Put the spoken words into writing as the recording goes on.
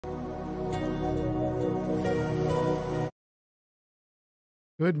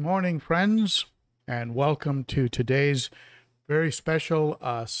Good morning, friends, and welcome to today's very special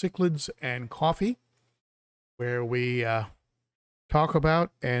Cichlids and Coffee, where we talk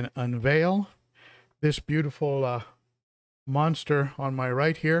about and unveil this beautiful monster on my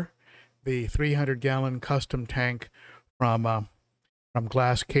right here, the 300-gallon custom tank from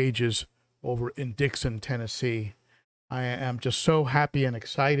Glass Cages over in Dixon, Tennessee. I am just so happy and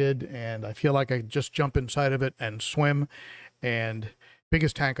excited, and I feel like I just jump inside of it and swim, and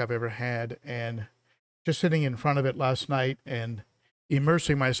biggest tank I've ever had, and just sitting in front of it last night and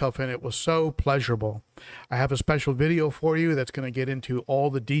immersing myself in it was so pleasurable. I have a special video for you that's going to get into all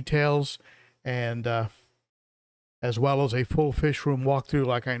the details, and as well as a full fish room walkthrough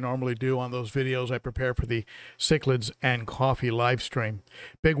like I normally do on those videos I prepare for the Cichlids and Coffee live stream.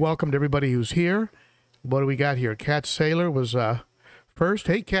 Big welcome to everybody who's here. What do we got here? Cat Sailor was first.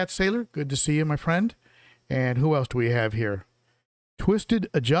 Hey, Cat Sailor, good to see you, my friend. And who else do we have here? Twisted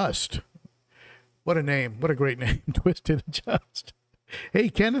Adjust. What a name. What a great name. Twisted Adjust. Hey,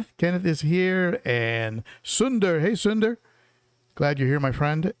 Kenneth. Kenneth is here. And Sundar. Hey, Sundar. Glad you're here, my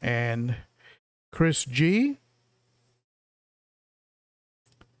friend. And Chris G.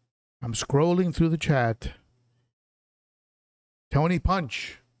 I'm scrolling through the chat. Tony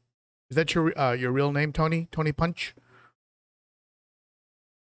Punch. Is that your real name, Tony? Tony Punch?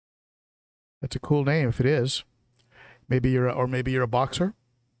 That's a cool name if it is. Maybe you're a boxer.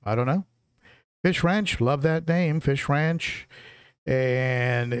 I don't know. Fish Ranch, love that name, Fish Ranch.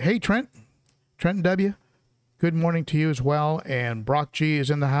 And hey, Trenton W, good morning to you as well. And Brock G is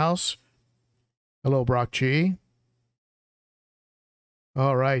in the house. Hello, Brock G.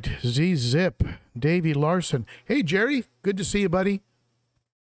 All right, Z Zip, Davey Larson. Hey, Jerry, good to see you, buddy.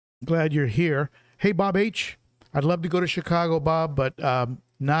 Glad you're here. Hey, Bob H, I'd love to go to Chicago, Bob, but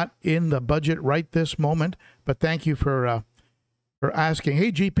not in the budget right this moment. But thank you for asking.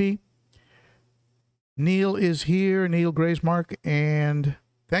 Hey, GP. Neil is here. Neil Graysmark. And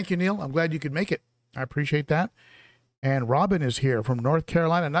thank you, Neil. I'm glad you could make it. I appreciate that. And Robin is here from North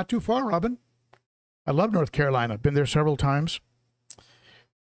Carolina. Not too far, Robin. I love North Carolina. I've been there several times.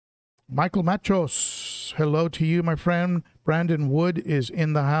 Michael Machos. Hello to you, my friend. Brandon Wood is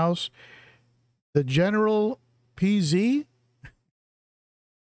in the house. The General PZ.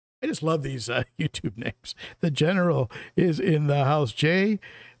 I just love these YouTube names. The General is in the house. Jay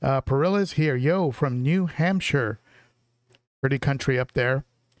Perilla's here. Yo, from New Hampshire. Pretty country up there.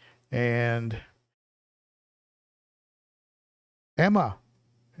 And Emma.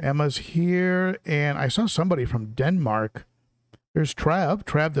 Emma's here. And I saw somebody from Denmark. There's Trav.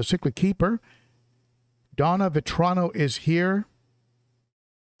 Trav, the Cichlid Keeper. Donna Vitrano is here.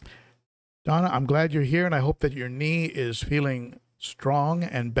 Donna, I'm glad you're here, and I hope that your knee is feeling strong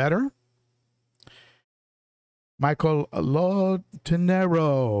and better. Michael Lotinero.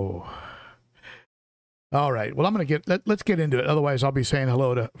 All right. Well, I'm going to let's get into it. Otherwise, I'll be saying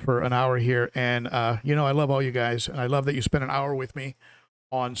hello for an hour here. And, you know, I love all you guys. And I love that you spend an hour with me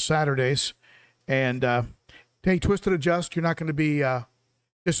on Saturdays. And, hey, Twisted Adjust, you're not going to be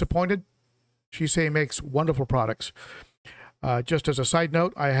disappointed. She say makes wonderful products. Just as a side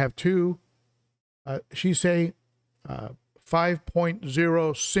note, I have two, she say, 5.0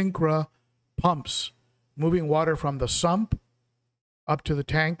 Syncra pumps, moving water from the sump up to the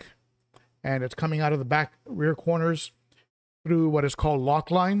tank, and it's coming out of the back rear corners through what is called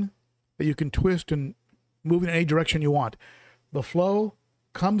lock line that you can twist and move in any direction you want. The flow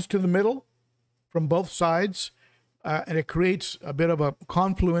comes to the middle from both sides, and it creates a bit of a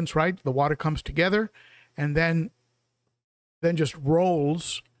confluence, right? The water comes together and then just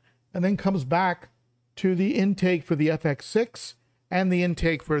rolls and then comes back to the intake for the FX6 and the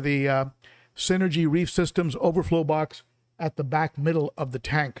intake for the Synergy Reef Systems overflow box at the back middle of the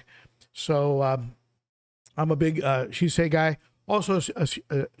tank. So I'm a big She Say guy. Also,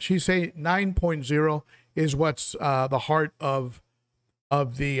 She Say 9.0 is what's the heart of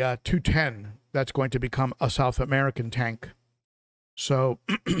the 210 that's going to become a South American tank. So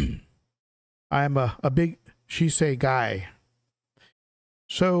I'm a big She Say guy.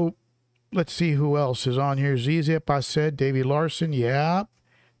 So let's see who else is on here. ZZip, I said. Davey Larson, yep.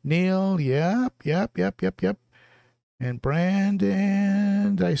 Neil, yep. And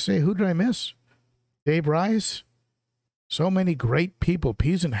Brandon, did I say, who did I miss? Dave Rice. So many great people.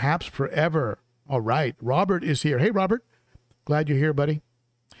 Peas and Haps forever. All right. Robert is here. Hey, Robert. Glad you're here, buddy.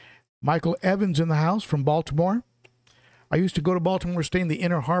 Michael Evans in the house from Baltimore. I used to go to Baltimore, stay in the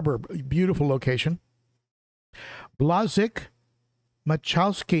Inner Harbor. Beautiful location. Blazik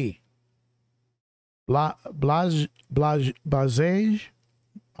Machowski. Blazej.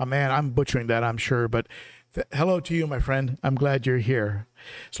 Oh, man, I'm butchering that, I'm sure. But Hello to you, my friend. I'm glad you're here.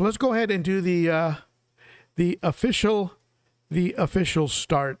 So let's go ahead and do the official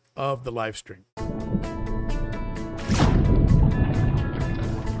start of the live stream.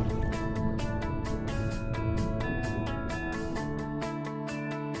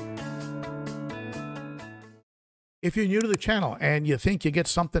 If you're new to the channel and you think you get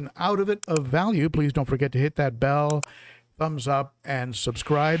something out of it of value, please don't forget to hit that bell, thumbs up, and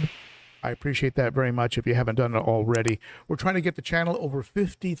subscribe. I appreciate that very much if you haven't done it already. We're trying to get the channel over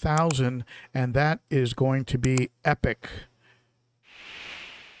 50,000, and that is going to be epic.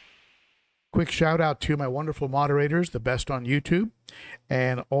 Quick shout out to my wonderful moderators, the best on YouTube,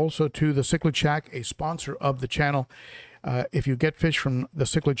 and also to the Cichlid Shack, a sponsor of the channel. If you get fish from the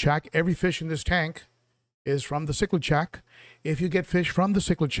Cichlid Shack, every fish in this tank is from the Cichlid Shack. If you get fish from the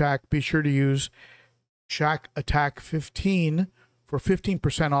Cichlid Shack, be sure to use Shack Attack 15 for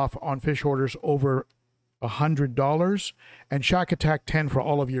 15% off on fish orders over $100, and Shack Attack 10 for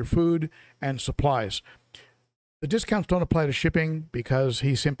all of your food and supplies. The discounts don't apply to shipping because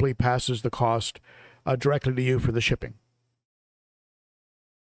he simply passes the cost directly to you for the shipping.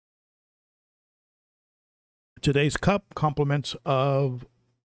 Today's cup compliments of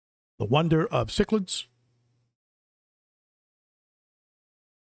the wonder of cichlids.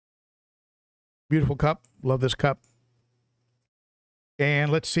 Beautiful cup. Love this cup.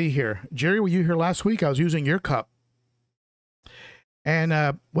 And let's see here. Jerry, were you here last week? I was using your cup.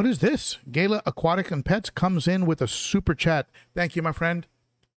 And what is this? Gala Aquatic and Pets comes in with a super chat. Thank you, my friend.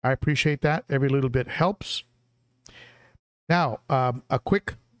 I appreciate that. Every little bit helps. Now, a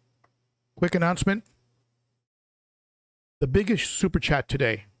quick announcement. The biggest super chat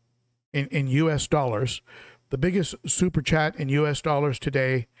today in US dollars, the biggest super chat in US dollars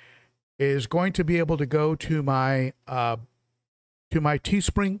today is going to be able to go to my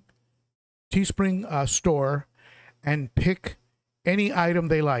Teespring store and pick any item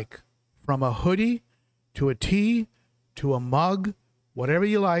they like, from a hoodie to a tee to a mug, whatever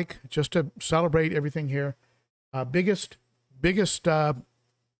you like, just to celebrate everything here. Biggest.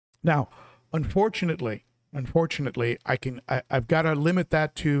 Now, unfortunately, I've got to limit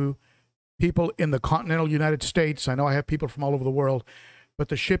that to people in the continental United States. I know I have people from all over the world, but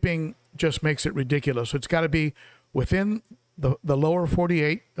the shipping just makes it ridiculous. So it's got to be within the lower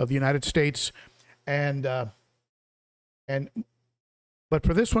 48 of the United States, but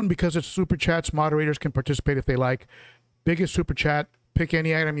for this one, because it's super chats, moderators can participate if they like. Biggest super chat, pick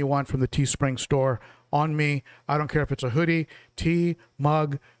any item you want from the Teespring store on me. I don't care if it's a hoodie, tee,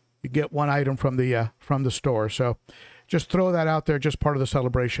 mug. You get one item from the store. So just throw that out there, just part of the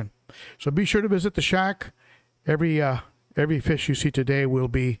celebration. So be sure to visit the shack. Every fish you see today will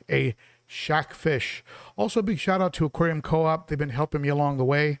be a shack fish. Also, big shout out to Aquarium Co-op. They've been helping me along the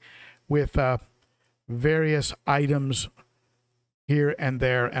way with various items here and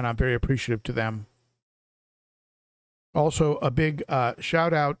there, and I'm very appreciative to them. Also, a big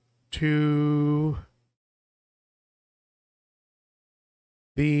shout out to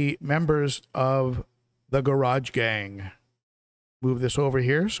the members of the Garage Gang. Move this over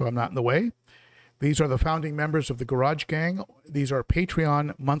here so I'm not in the way. These are the founding members of the Garage Gang. These are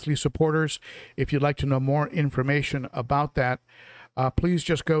Patreon monthly supporters. If you'd like to know more information about that, please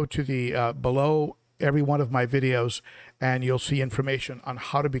just go to the below every one of my videos, and you'll see information on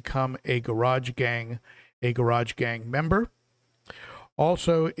how to become a Garage Gang member.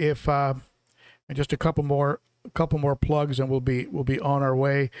 Also, if and just a couple more plugs, and we'll be on our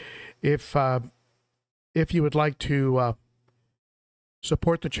way. If you would like to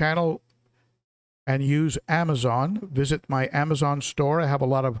support the channel and use Amazon, visit my Amazon store. I have a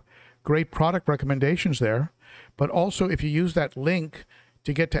lot of great product recommendations there. But also, if you use that link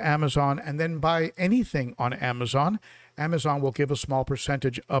to get to Amazon and then buy anything on Amazon, Amazon will give a small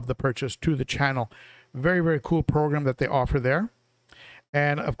percentage of the purchase to the channel. Very, very cool program that they offer there.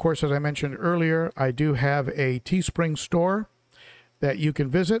 And of course, as I mentioned earlier, I do have a Teespring store that you can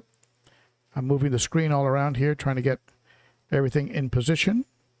visit. I'm moving the screen all around here, trying to get everything in position.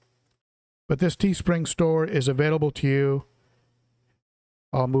 But this Teespring store is available to you.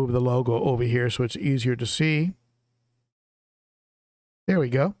 I'll move the logo over here so it's easier to see. There we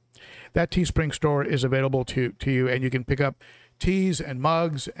go. That Teespring store is available to you, and you can pick up tees and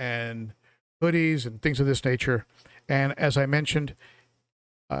mugs and hoodies and things of this nature. And as I mentioned,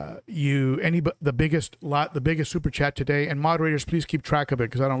 the biggest super chat today, and moderators, please keep track of it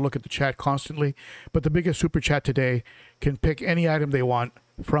because I don't look at the chat constantly, but the biggest super chat today can pick any item they want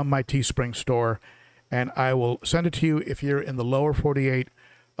from my Teespring store, and I will send it to you if you're in the lower 48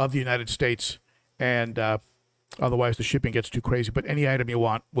 of the United States. And Otherwise, the shipping gets too crazy. But any item you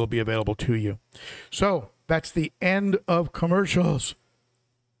want will be available to you. So that's the end of commercials.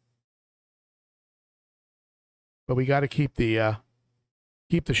 But we got to keep the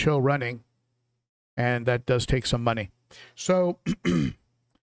show running, and that does take some money. So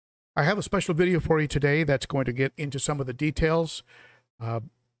I have a special video for you today that's going to get into some of the details. And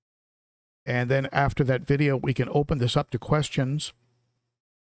then after that video, we can open this up to questions.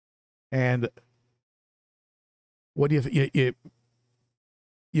 And what do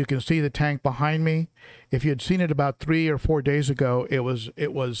you can see the tank behind me. If you had seen it about 3 or 4 days ago, it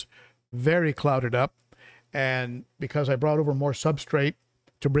was very clouded up. And because I brought over more substrate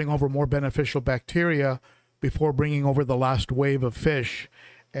to bring over more beneficial bacteria before bringing over the last wave of fish,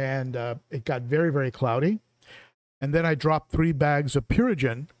 and it got very, very cloudy. And then I dropped 3 bags of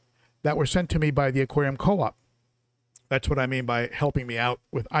Purigen that were sent to me by the Aquarium Co-op. That's what I mean by helping me out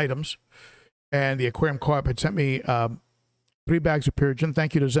with items. And the Aquarium Co-op had sent me 3 bags of Purigen.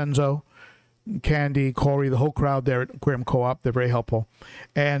 Thank you to Zenzo, Candy, Corey, the whole crowd there at Aquarium Co-op. They're very helpful.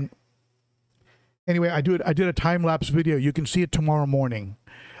 And anyway, I did a time-lapse video. You can see it tomorrow morning.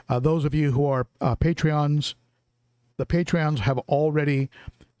 Those of you who are Patreons, the Patreons have already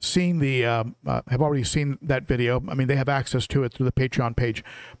seen that video. I mean, they have access to it through the Patreon page.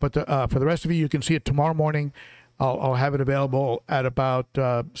 But for the rest of you can see it tomorrow morning. I'll have it available at about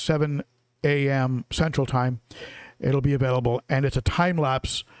 7 a.m. Central Time. It'll be available, and it's a time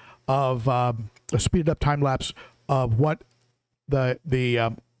lapse of a speeded up time lapse of what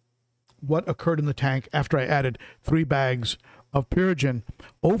what occurred in the tank after I added 3 bags of Purigen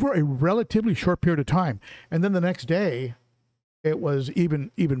over a relatively short period of time. And then the next day, it was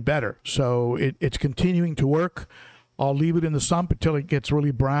even better. So it's continuing to work. I'll leave it in the sump until it gets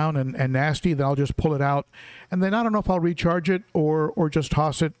really brown and nasty. Then I'll just pull it out. And then I don't know if I'll recharge it or just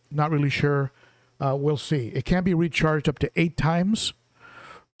toss it. Not really sure. We'll see. It can be recharged up to 8 times.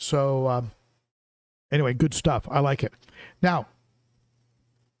 So anyway, good stuff. I like it. Now,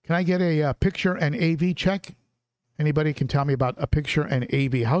 can I get a picture and AV check? Anybody can tell me about a picture and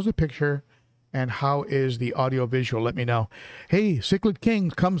AV. How's the picture and how is the audio visual? Let me know. Hey, Cichlid King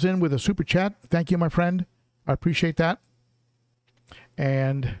comes in with a super chat. Thank you, my friend. I appreciate that.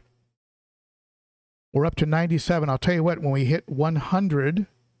 And we're up to 97. I'll tell you what, when we hit 100,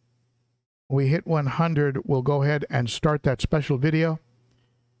 we'll go ahead and start that special video.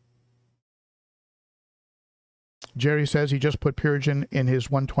 Jerry says he just put Purigen in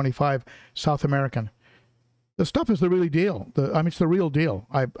his 125 South American. The stuff is the real deal. It's the real deal.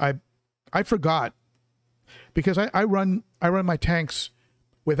 I forgot because I run my tanks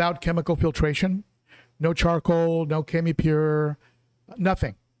without chemical filtration, no charcoal, no ChemiPure,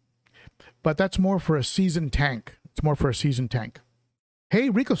 nothing. But that's more for a seasoned tank. It's more for a seasoned tank. Hey,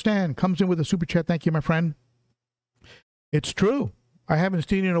 Rico Stan comes in with a super chat. Thank you, my friend. It's true. I haven't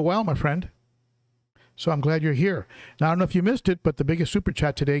seen you in a while, my friend. So I'm glad you're here. Now, I don't know if you missed it, but the biggest super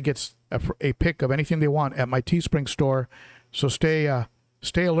chat today gets a pick of anything they want at my Teespring store. So stay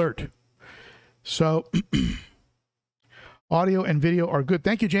alert. So audio and video are good.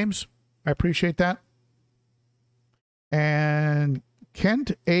 Thank you, James. I appreciate that. And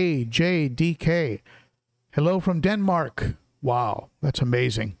Kent AJDK. Hello from Denmark. Wow, that's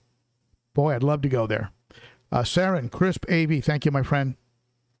amazing. Boy, I'd love to go there. Saren, Crisp AV. Thank you, my friend.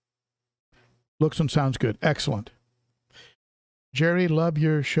 Looks and sounds good. Excellent. Jerry, love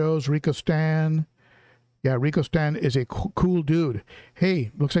your shows. Rico Stan. Yeah, Rico Stan is a cool dude. Hey,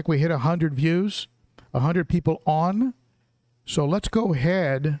 looks like we hit 100 views, 100 people on. So let's go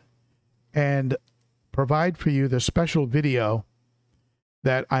ahead and provide for you the special video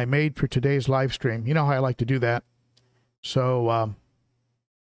that I made for today's live stream. You know how I like to do that. So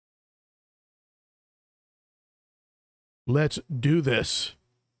let's do this.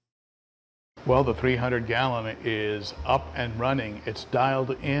 Well, the 300 gallon is up and running. It's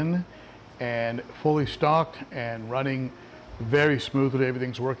dialed in and fully stocked and running very smoothly.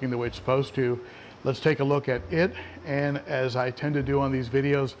 Everything's working the way it's supposed to. Let's take a look at it. And as I tend to do on these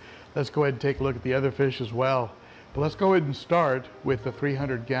videos, let's go ahead and take a look at the other fish as well. But let's go ahead and start with the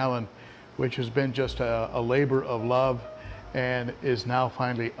 300 gallon, which has been just a labor of love and is now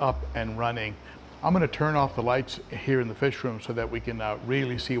finally up and running. I'm going to turn off the lights here in the fish room so that we can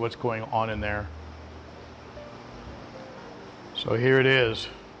really see what's going on in there. So here it is.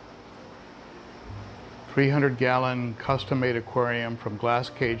 300 gallon custom made aquarium from Glass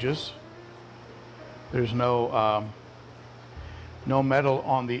Cages. There's no metal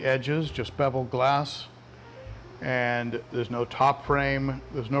on the edges, just beveled glass. And there's no top frame.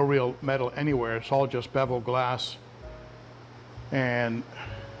 There's no real metal anywhere. It's all just beveled glass. And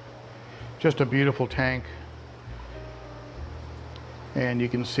just a beautiful tank. And you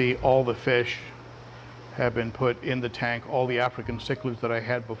can see all the fish have been put in the tank, all the African cichlids that I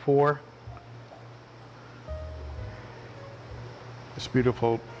had before. This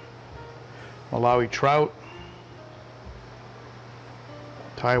beautiful Malawi trout,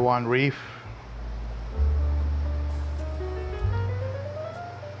 Taiwan reef,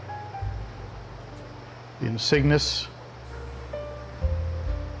 the Insignis,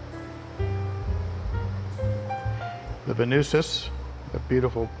 the Venusis, the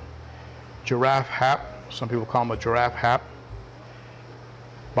beautiful giraffe hap, some people call them a giraffe hap,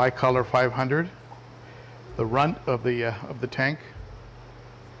 bicolor 500, the runt of the tank,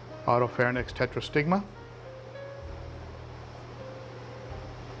 Autopharynx tetrastigma,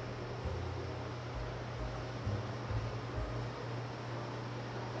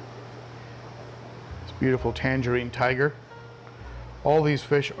 this beautiful tangerine tiger. All these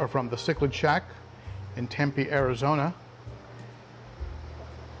fish are from the Cichlid Shack in Tempe, Arizona.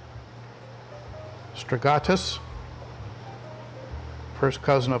 Strigatus, first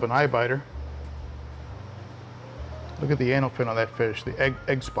cousin of an eye biter. Look at the anal fin on that fish, the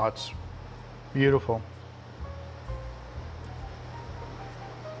egg spots. Beautiful.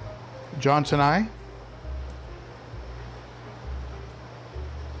 Johnson eye.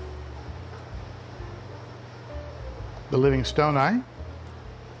 The Livingstone eye.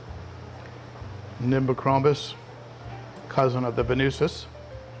 Nimbochromis, cousin of the Venusis.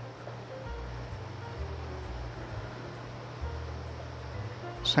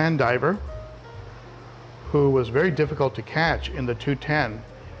 Sand diver, who was very difficult to catch in the 210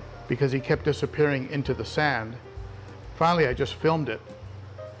 because he kept disappearing into the sand. Finally, I just filmed it,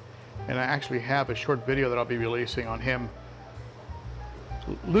 and I actually have a short video that I'll be releasing on him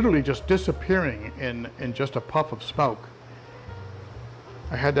literally just disappearing in just a puff of smoke.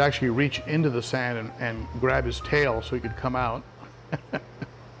 I had to actually reach into the sand and grab his tail so he could come out.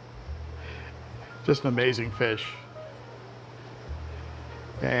 Just an amazing fish.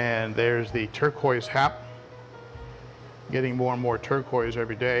 And there's the turquoise hap, getting more and more turquoise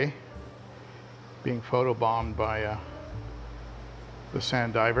every day, being photobombed by the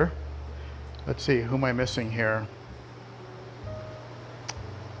sand diver. Let's see, who am I missing here?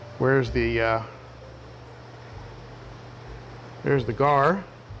 Where's the there's the gar,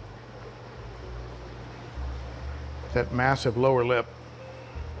 that massive lower lip.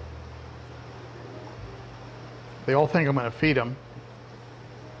 They all think I'm going to feed them,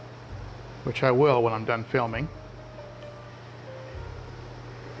 which I will when I'm done filming.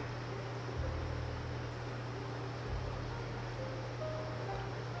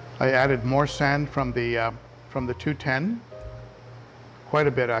 I added more sand from the 210, quite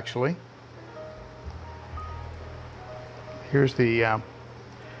a bit actually. Here's the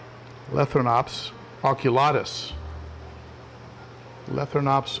Lethrinops oculatus.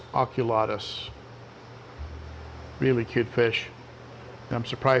 Lethrinops oculatus. Really cute fish. And I'm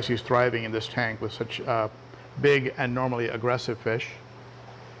surprised he's thriving in this tank with such big and normally aggressive fish.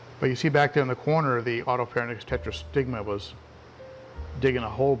 But you see back there in the corner, the Autopharynx tetrastigma was digging a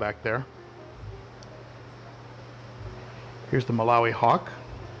hole back there. Here's the Malawi hawk.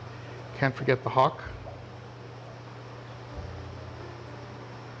 Can't forget the hawk.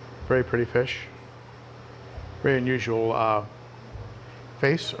 Very pretty fish. Very unusual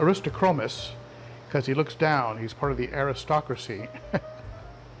face. Aristochromis, because he looks down. He's part of the aristocracy.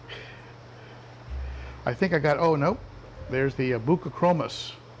 I think I got, oh no, there's the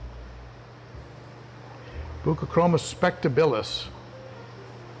Buccochromis. Buccochromis spectabilis.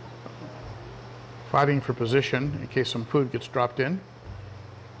 Fighting for position in case some food gets dropped in.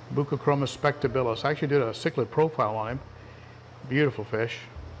 Buccochromis spectabilis. I actually did a cichlid profile on him. Beautiful fish.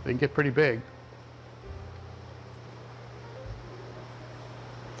 They can get pretty big.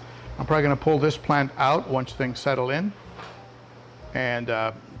 I'm probably going to pull this plant out once things settle in and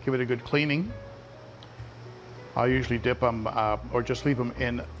give it a good cleaning. I'll usually dip them or just leave them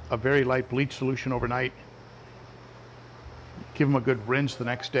in a very light bleach solution overnight. Give them a good rinse the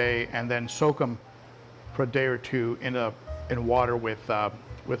next day and then soak them for a day or two in water with a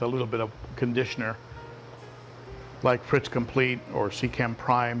little bit of conditioner like Fritz Complete or Sechem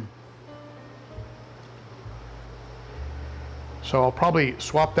Prime. So I'll probably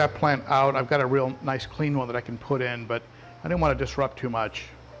swap that plant out. I've got a real nice clean one that I can put in, but I didn't want to disrupt too much,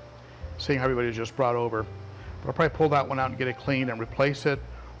 seeing how everybody just brought over. But I'll probably pull that one out and get it cleaned and replace it,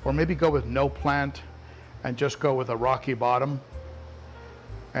 or maybe go with no plant and just go with a rocky bottom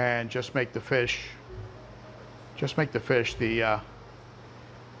and just make the fish the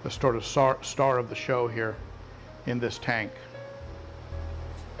sort of star of the show here in this tank.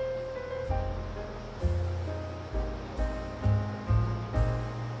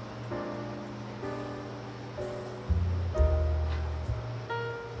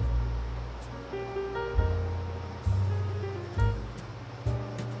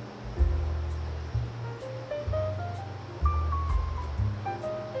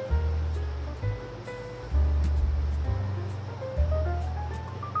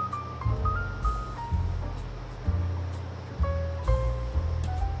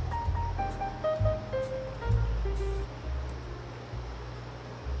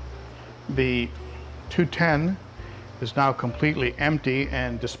 The 210 is now completely empty,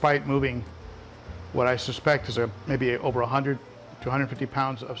 and despite moving what I suspect is maybe over 100 to 150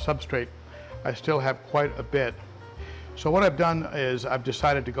 pounds of substrate, I still have quite a bit. So what I've done is I've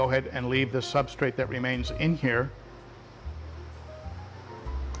decided to go ahead and leave the substrate that remains in here.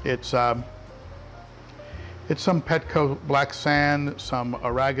 It's some Petco black sand, some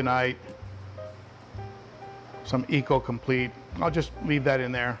aragonite, some Eco Complete. I'll just leave that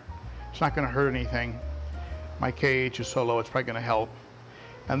in there. It's not going to hurt anything. My KH is so low, it's probably going to help.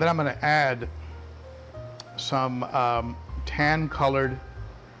 And then I'm going to add some tan colored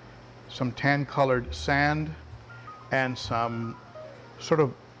sand and some sort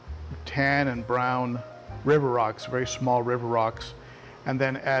of tan and brown river rocks, very small river rocks, and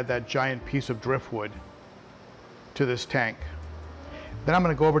then add that giant piece of driftwood to this tank. Then I'm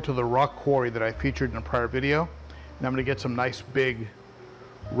going to go over to the rock quarry that I featured in a prior video, and I'm going to get some nice big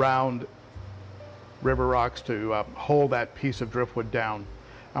round river rocks to hold that piece of driftwood down.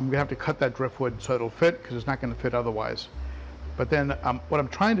 I'm going to have to cut that driftwood so it'll fit, because it's not going to fit otherwise. But then what I'm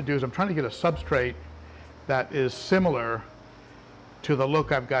trying to do is I'm trying to get a substrate that is similar to the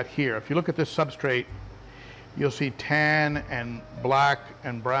look I've got here. If you look at this substrate, you'll see tan and black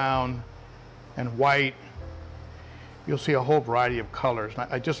and brown and white. You'll see a whole variety of colors.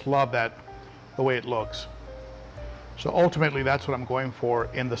 I just love that, the way it looks. So ultimately that's what I'm going for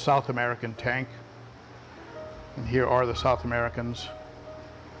in the South American tank. And here are the South Americans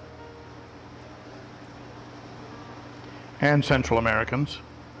and Central Americans.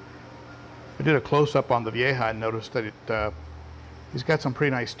 I did a close-up on the Vieja and noticed that he's got some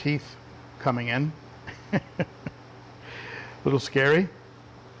pretty nice teeth coming in. A little scary.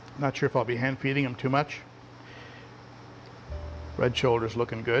 Not sure if I'll be hand feeding him too much. Red shoulder's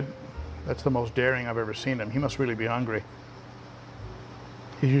looking good. That's the most daring I've ever seen him. He must really be hungry.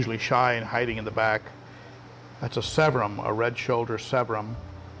 He's usually shy and hiding in the back. That's a severum, a red shoulder severum.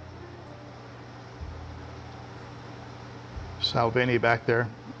 Salvini back there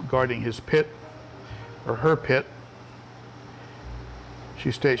guarding his pit, or her pit.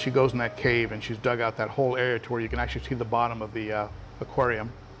 She goes in that cave and she's dug out that whole area to where you can actually see the bottom of the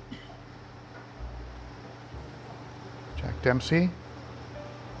aquarium. Jack Dempsey.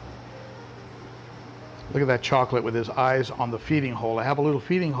 Look at that chocolate with his eyes on the feeding hole. I have a little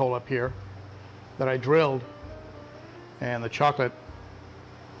feeding hole up here that I drilled, and the chocolate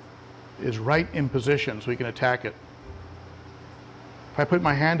is right in position so he can attack it. If I put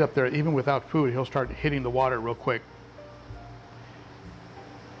my hand up there, even without food, he'll start hitting the water real quick.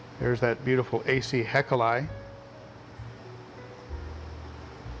 There's that beautiful AC Hecali.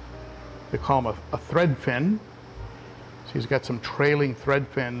 They call him a thread fin. So he's got some trailing thread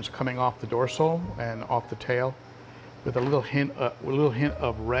fins coming off the dorsal and off the tail, with a little hint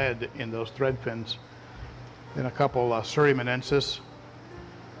of red in those thread fins. Then a couple Surimanensis,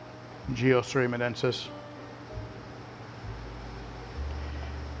 Geosurimanensis.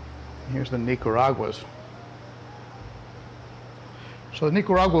 Here's the Nicaraguas. So the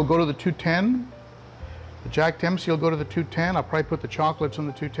Nicaragua will go to the 210. The Jack Dempsey will go to the 210. I'll probably put the chocolates on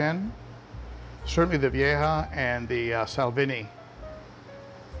the 210. Certainly the Vieja and the Salvini.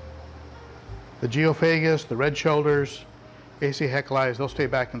 The Geophagus, the red shoulders, AC Hecali's, they'll stay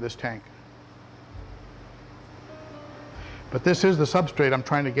back in this tank. But this is the substrate I'm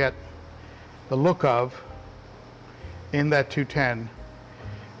trying to get the look of in that 210.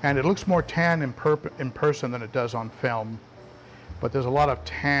 And it looks more tan in person than it does on film. But there's a lot of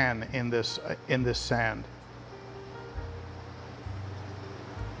tan in this sand.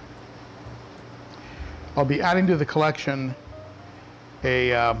 I'll be adding to the collection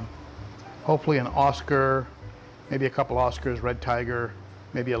hopefully an Oscar, maybe a couple Oscars, red tiger,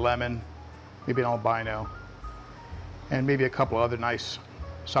 maybe a lemon, maybe an albino, and maybe a couple other nice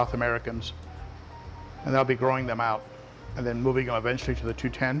South Americans. And I'll be growing them out and then moving them eventually to the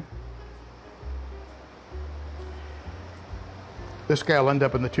 210. This guy will end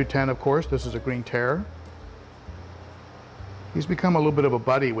up in the 210, of course. This is a green terror. He's become a little bit of a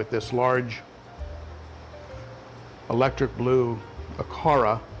buddy with this large electric blue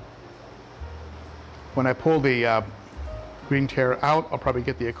Acara. When I pull the green terror out, I'll probably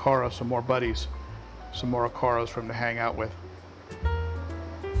get the Acara some more buddies, some more Acaras for him to hang out with.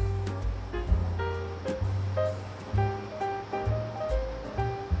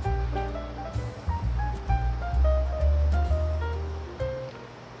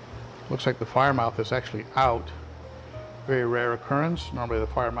 Looks like the firemouth is actually out. Very rare occurrence. Normally the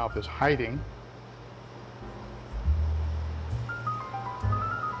firemouth is hiding.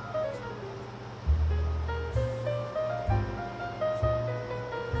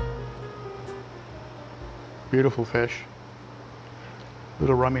 Beautiful fish.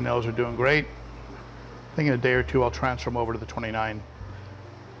 Little rummy nose are doing great. I think in a day or two I'll transfer them over to the 29.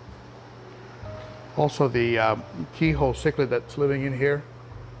 Also the keyhole cichlid that's living in here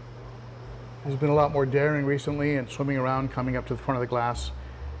has been a lot more daring recently and swimming around, coming up to the front of the glass.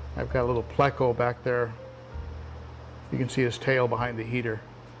 I've got a little pleco back there. You can see his tail behind the heater.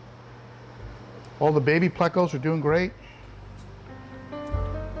 All the baby plecos are doing great.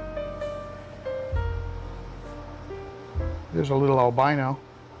 There's a little albino.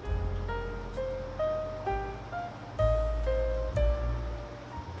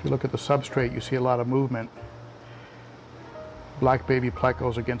 If you look at the substrate, you see a lot of movement. Black baby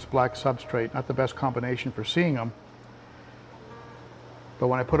plecos against black substrate. Not the best combination for seeing them. But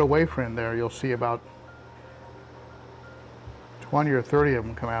when I put a wafer in there, you'll see about 20 or 30 of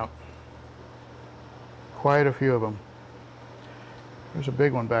them come out. Quite a few of them. There's a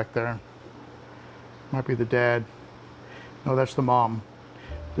big one back there. Might be the dad. No, that's the mom.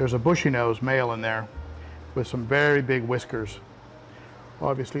 There's a bushy nose male in there with some very big whiskers.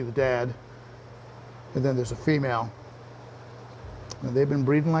 Obviously the dad. And then there's a female. And they've been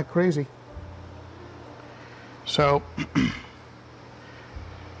breeding like crazy. So,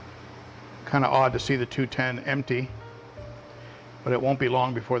 kind of odd to see the 210 empty, but it won't be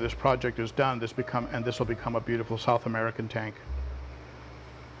long before this project is done. This will become a beautiful South American tank.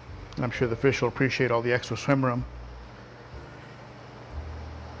 And I'm sure the fish will appreciate all the extra swim room.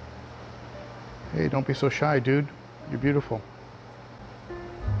 Hey, don't be so shy, dude. You're beautiful.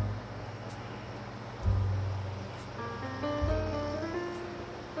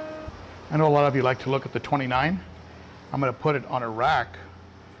 I know a lot of you like to look at the 29. I'm going to put it on a rack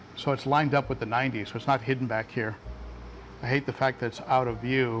so it's lined up with the 90, so it's not hidden back here. I hate the fact that it's out of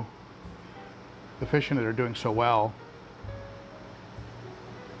view. The fish in it are doing so well.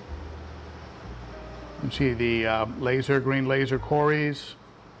 You can see the green laser cories.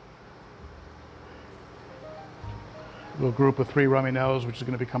 Little group of 3 rummy nose, which is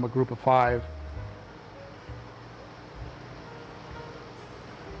going to become a group of 5.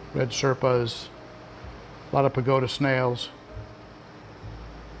 Red serpas, a lot of pagoda snails.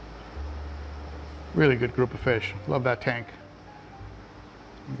 Really good group of fish. Love that tank.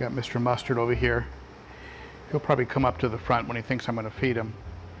 We got Mr. Mustard over here. He'll probably come up to the front when he thinks I'm going to feed him.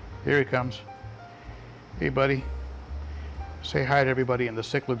 Here he comes. Hey, buddy. Say hi to everybody in the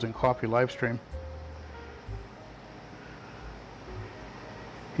Cichlids and Coffee live stream.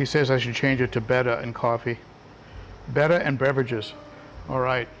 He says I should change it to betta and coffee. Betta and beverages. All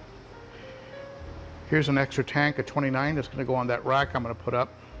right. Here's an extra tank, a 29, that's going to go on that rack I'm going to put up.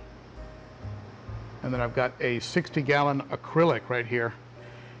 And then I've got a 60-gallon acrylic right here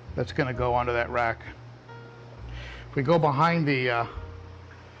that's going to go onto that rack. If we go behind the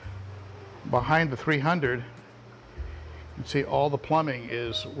 300, you can see all the plumbing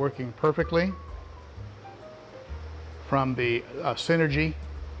is working perfectly. From the Synergy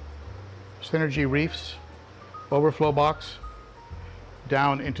reefs, overflow box,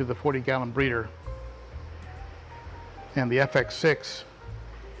 down into the 40-gallon breeder. And the FX6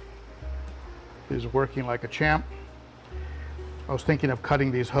 is working like a champ. I was thinking of cutting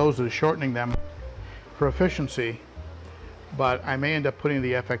these hoses, shortening them for efficiency, but I may end up putting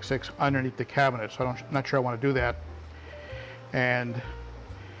the FX6 underneath the cabinet, so I'm not sure I want to do that.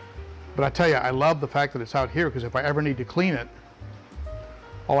 But I tell you, I love the fact that it's out here, because if I ever need to clean it,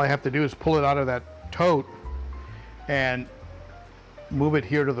 all I have to do is pull it out of that tote and move it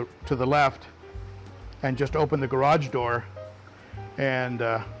here to the left, and just open the garage door and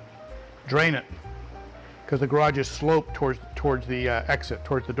drain it, because the garage is sloped towards the exit,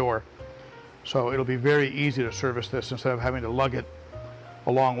 towards the door. So it'll be very easy to service this instead of having to lug it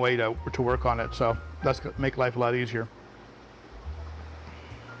a long way to work on it. So that's going to make life a lot easier.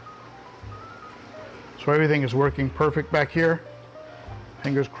 So everything is working perfect back here.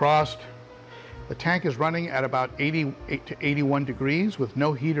 Fingers crossed. The tank is running at about 88 to 81 degrees with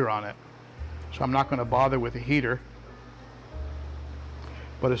no heater on it. So I'm not going to bother with a heater.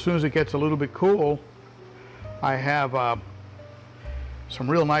 But as soon as it gets a little bit cool, I have some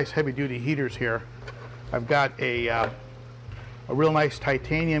real nice heavy-duty heaters here. I've got a real nice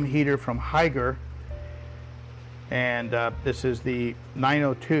titanium heater from Higer, and this is the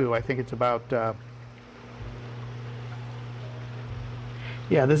 902. I think it's about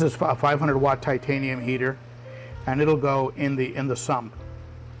yeah, this is a 500-watt titanium heater, and it'll go in the sump.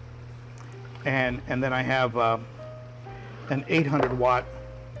 And then I have an 800-watt,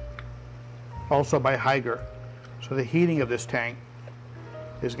 also by Higer. So the heating of this tank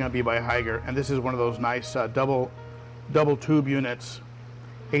is going to be by Higer, and this is one of those nice double tube units,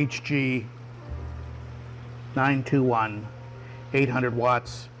 HG 921, 800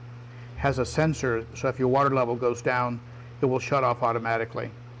 watts. Has a sensor, so if your water level goes down, it will shut off automatically.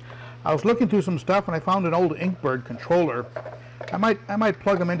 I was looking through some stuff and I found an old Inkbird controller. I might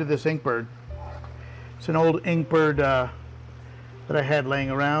plug them into this Inkbird. It's an old Inkbird that I had laying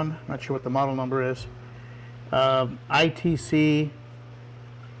around. Not sure what the model number is. ITC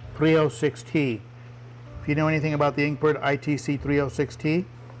 306T. If you know anything about the Inkbird ITC 306T,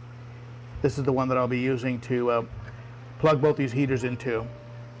 this is the one that I'll be using to plug both these heaters into.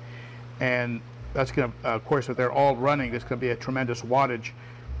 And that's going to, of course, if they're all running, it's going to be a tremendous wattage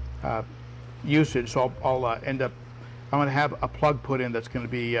usage. So I'll end up, I'm going to have a plug put in that's going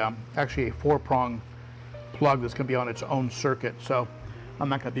to be actually a 4-prong plug that's going to be on its own circuit. So I'm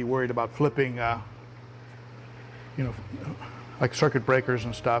not going to be worried about flipping, you know, like circuit breakers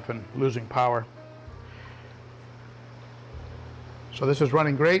and stuff and losing power. So this is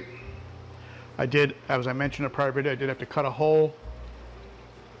running great. I did, as I mentioned in a prior video, I did have to cut a hole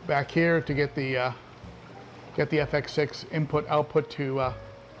back here to get the FX6 input output to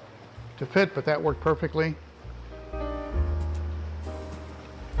fit, but that worked perfectly.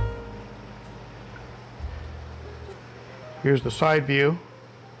 Here's the side view.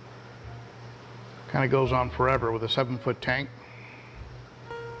 Kind of goes on forever with a 7-foot tank.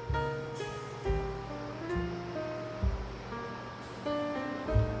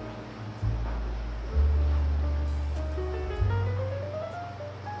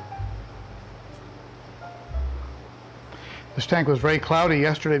 This tank was very cloudy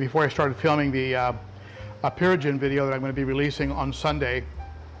yesterday before I started filming the Pyrogen video that I'm going to be releasing on Sunday.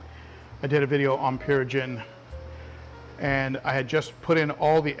 I did a video on Pyrogen and I had just put in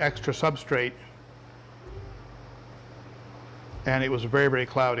all the extra substrate and it was very, very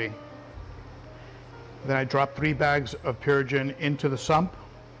cloudy. Then I dropped 3 bags of Pyrogen into the sump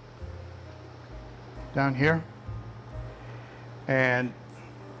down here, and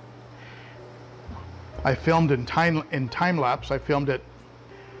I filmed in time lapse. I filmed it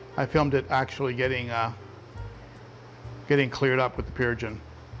actually getting cleared up with the Pyrogen,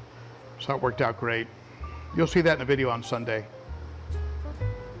 so it worked out great. You'll see that in a video on Sunday.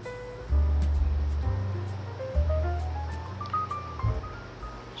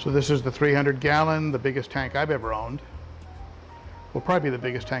 So this is the 300-gallon, the biggest tank I've ever owned. Will probably be the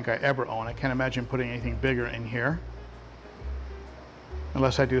biggest tank I ever own. I can't imagine putting anything bigger in here,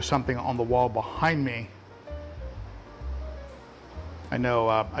 unless I do something on the wall behind me. I know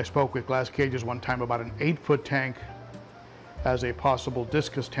I spoke with Glass Cages one time about an 8-foot tank as a possible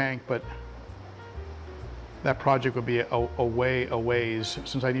discus tank, but that project would be a ways,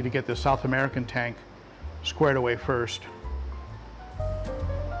 since I need to get this South American tank squared away first.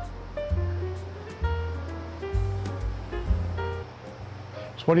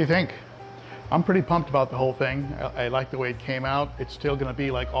 So what do you think? I'm pretty pumped about the whole thing. I like the way it came out. It's still going to be,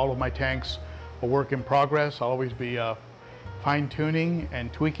 like all of my tanks, a work in progress. I'll always be fine-tuning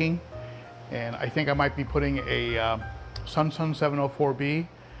and tweaking. And I think I might be putting a Sun 704B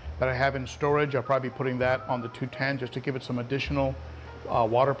that I have in storage. I'll probably be putting that on the 210 just to give it some additional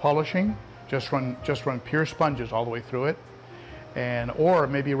water polishing. Just run pure sponges all the way through it. Or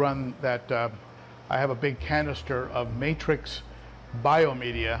maybe run that, I have a big canister of Matrix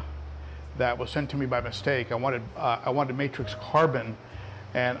biomedia that was sent to me by mistake. I wanted Matrix carbon,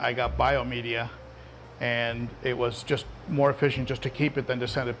 and I got biomedia, and it was just more efficient just to keep it than to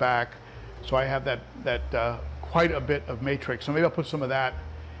send it back. So I have that quite a bit of Matrix. So maybe I'll put some of that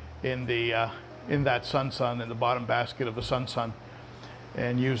in the in that Sun in the bottom basket of the Sun,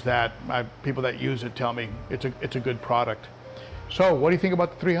 and use that. People that use it tell me it's a good product. So what do you think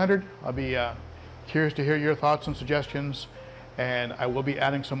about the 300? I'll be curious to hear your thoughts and suggestions. And I will be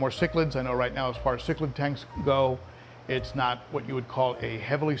adding some more cichlids. I know right now, as far as cichlid tanks go, it's not what you would call a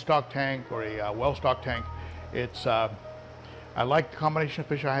heavily stocked tank or a well-stocked tank. It's I like the combination of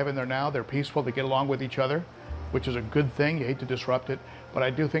fish I have in there now. They're peaceful, they get along with each other, which is a good thing. You hate to disrupt it. But I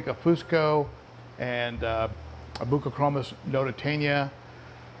do think a Fusco and a Bucochromis noditania,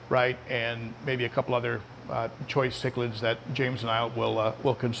 right, and maybe a couple other choice cichlids that James and I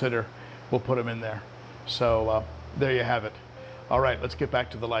will consider. We'll put them in there. So there you have it. All right, let's get back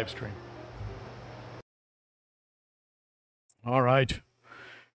to the live stream. All right,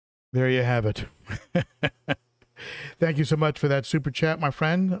 there you have it. Thank you so much for that super chat, my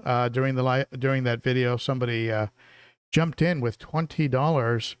friend. During that video, somebody jumped in with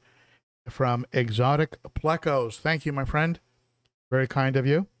 $20 from Exotic Plecos. Thank you, my friend. Very kind of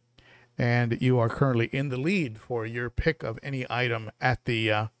you. And you are currently in the lead for your pick of any item at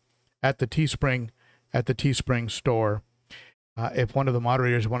the Teespring store. If one of the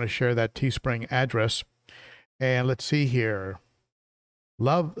moderators want to share that Teespring address, And let's see here.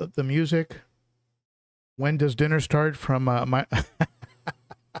 Love the music. When does dinner start? From my...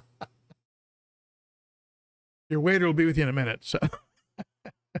 Your waiter will be with you in a minute. So,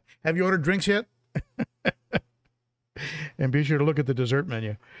 have you ordered drinks yet? And be sure to look at the dessert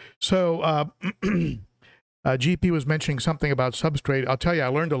menu. So, GP was mentioning something about substrate. I'll tell you, I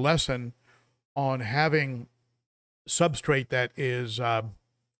learned a lesson on having substrate that is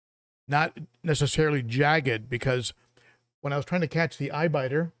not necessarily jagged, because when I was trying to catch the eye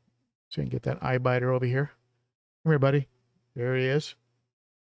biter, see if I can get that eye biter over here. Come here, buddy. There he is.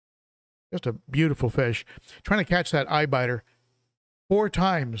 Just a beautiful fish. Trying to catch that eye biter. 4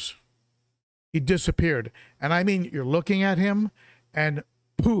 times he disappeared. And I mean, you're looking at him and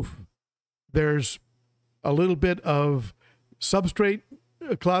poof, there's a little bit of substrate,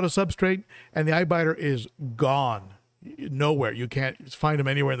 a cloud of substrate, and the eye biter is gone. Nowhere. You can't find him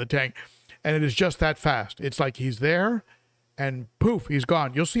anywhere in the tank. And it is just that fast. It's like he's there and poof, he's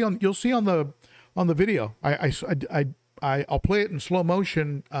gone. You'll see on the video. I'll play it in slow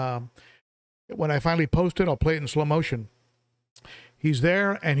motion. When I finally post it, I'll play it in slow motion. He's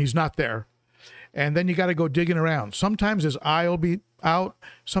there and he's not there. And then you got to go digging around. Sometimes his eye will be out.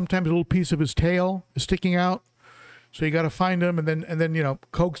 Sometimes a little piece of his tail is sticking out. So you got to find him and then you know,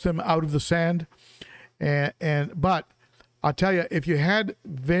 coax them out of the sand. But I'll tell you, if you had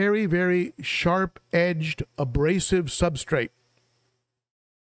very, very sharp-edged, abrasive substrate,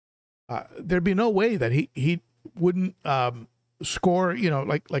 there'd be no way that he wouldn't score, you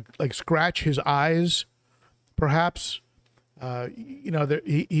know, like scratch his eyes, perhaps. You know,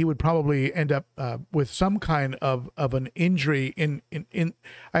 he would probably end up with some kind of an injury in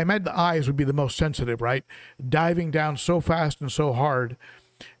I imagine the eyes would be the most sensitive, right? Diving down so fast and so hard.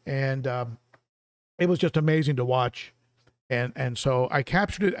 And it was just amazing to watch. And so I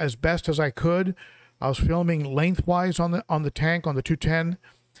captured it as best as I could. I was filming lengthwise on the tank, on the 210,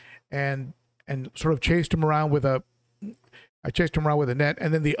 and sort of chased him around with a net,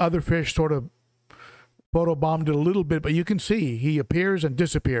 and then the other fish sort of photobombed it a little bit, but you can see he appears and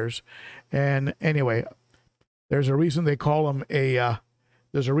disappears. And anyway, there's a reason they call him a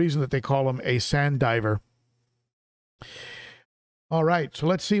sand diver. All right, so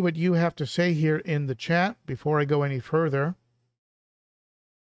let's see what you have to say here in the chat before I go any further.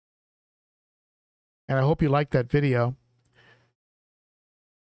 And I hope you liked that video.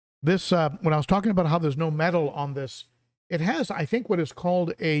 This, when I was talking about how there's no metal on this, it has, I think, what is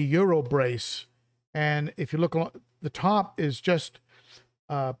called a Euro brace. And if you look, the top is just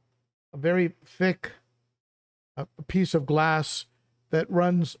a very thick piece of glass that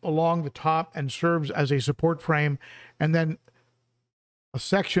runs along the top and serves as a support frame. And then a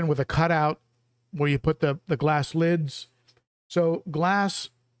section with a cutout where you put the glass lids. So glass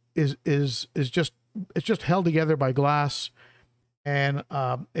is just, it's just held together by glass. And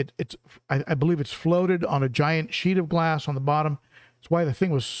I believe it's floated on a giant sheet of glass on the bottom. That's why the thing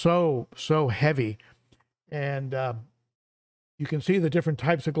was so heavy. And you can see the different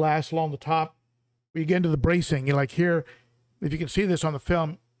types of glass along the top. When you get into the bracing, you like here, if you can see this on the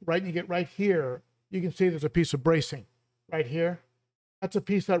film, right, you get right here, you can see there's a piece of bracing right here. That's a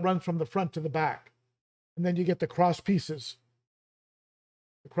piece that runs from the front to the back. And then you get the cross pieces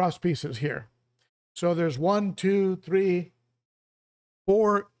here. So there's 1, 2, 3,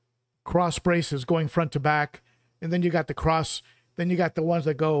 4 cross braces going front to back. And then you got the cross, then you got the ones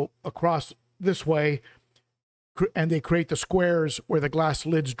that go across this way, and they create the squares where the glass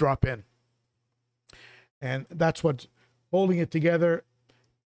lids drop in. And that's what's holding it together.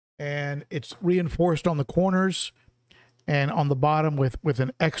 And it's reinforced on the corners and on the bottom with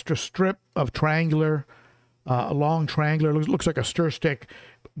an extra strip of triangular, a long triangular, looks like a stir stick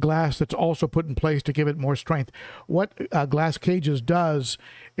glass that's also put in place to give it more strength. What Glass Cages does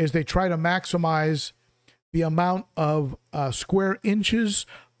is they try to maximize the amount of square inches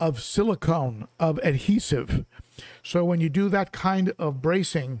of silicone, of adhesive. So when you do that kind of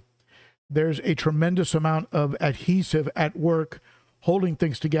bracing, there's a tremendous amount of adhesive at work holding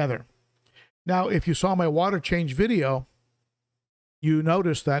things together. Now, if you saw my water change video, you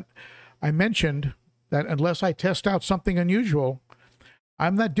noticed that I mentioned that unless I test out something unusual,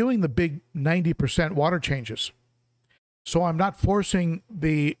 I'm not doing the big 90% water changes. So I'm not forcing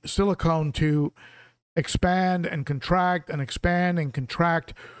the silicone to expand and contract and expand and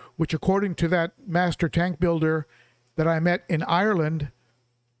contract, which according to that master tank builder that I met in Ireland,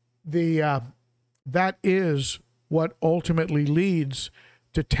 that is what ultimately leads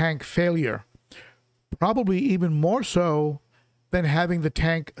to tank failure. Probably even more so than having the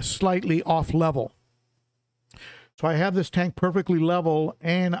tank slightly off level. So I have this tank perfectly level,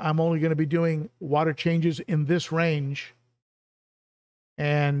 and I'm only going to be doing water changes in this range.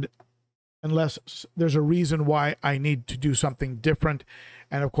 And unless there's a reason why I need to do something different.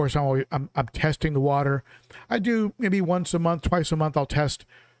 And of course, I'm testing the water. I do maybe once a month, twice a month, I'll test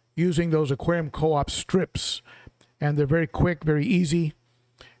using those aquarium co-op strips. And they're very quick, very easy.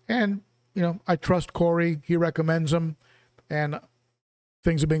 And, you know, I trust Corey. He recommends them. And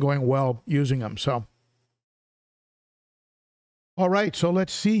things have been going well using them. So, all right, so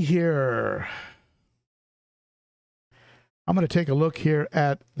let's see here. I'm going to take a look here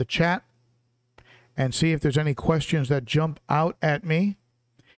at the chat and see if there's any questions that jump out at me.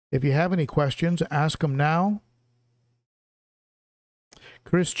 If you have any questions, ask them now.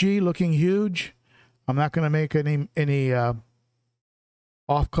 Chris G, looking huge. I'm not going to make any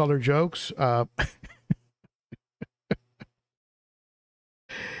off-color jokes.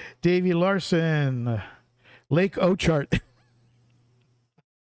 Davey Larson, Lake Ochart.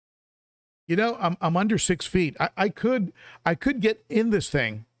 You know, I'm under 6 feet. I could get in this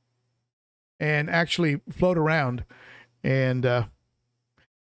thing and actually float around, and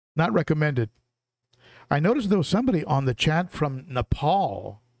not recommended. I noticed there was somebody on the chat from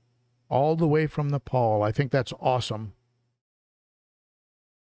Nepal, all the way from Nepal. I think that's awesome.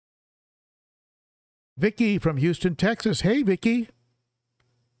 Vicky from Houston, Texas. Hey, Vicky.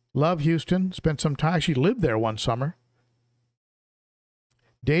 Love Houston. Spent some time. She lived there one summer.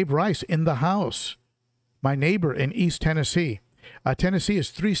 Dave Rice in the house. My neighbor in East Tennessee. Tennessee is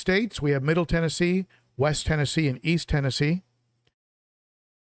 3 states. We have Middle Tennessee, West Tennessee, and East Tennessee.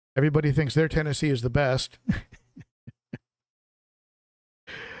 Everybody thinks their Tennessee is the best.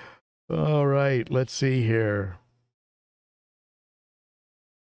 All right, let's see here.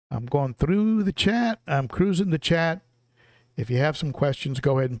 I'm going through the chat. I'm cruising the chat. If you have some questions,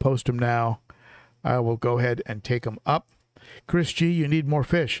 go ahead and post them now. I will go ahead and take them up. Chris G, you need more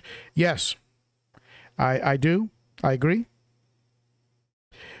fish. Yes, I do. I agree.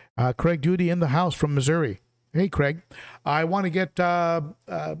 Craig Duty in the house from Missouri. Hey, Craig. I want to get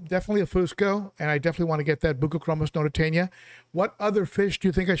definitely a Fusco, and I definitely want to get that Bucochromis notitania. What other fish do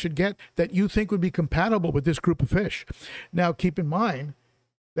you think I should get that you think would be compatible with this group of fish? Now, keep in mind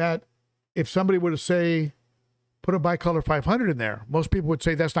that if somebody were to say, put a bicolor 500 in there, most people would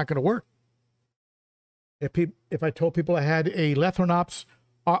say that's not going to work. If I told people I had a Lethrinops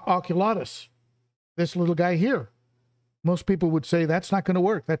oculatus, this little guy here, most people would say that's not going to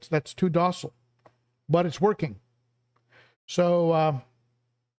work. That's too docile, but it's working. So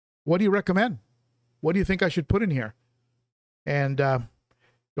what do you recommend? What do you think I should put in here? And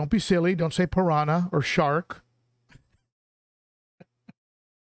don't be silly. Don't say piranha or shark.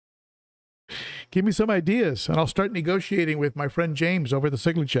 Give me some ideas, and I'll start negotiating with my friend James over the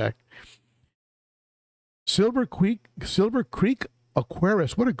Cichlid Shack. Silver Creek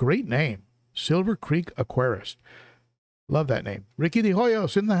Aquarist. What a great name. Silver Creek Aquarist. Love that name. Ricky De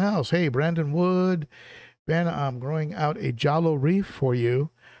Hoyos in the house. Hey, Brandon Wood. Ben, I'm growing out a Jalo Reef for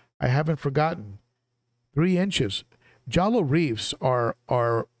you. I haven't forgotten. 3 inches. Jalo Reefs are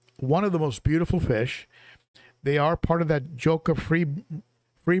one of the most beautiful fish. They are part of that Joka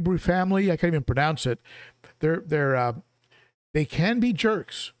Freebrew family. I can't even pronounce it. They can be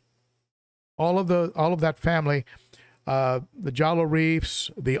jerks. All of that family, the Jalo Reefs,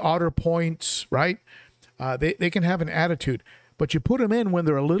 the Otter Points, right? They can have an attitude, but you put them in when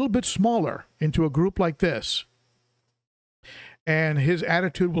they're a little bit smaller into a group like this, and his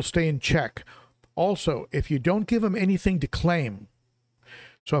attitude will stay in check. Also, if you don't give him anything to claim,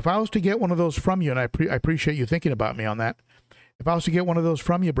 so if I was to get one of those from you, and I appreciate you thinking about me on that, if I was to get one of those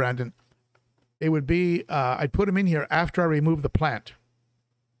from you, Brandon, it would be, I'd put him in here after I remove the plant.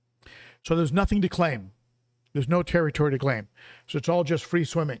 So there's nothing to claim. There's no territory to claim. So it's all just free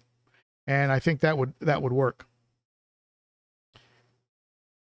swimming. And I think that would work.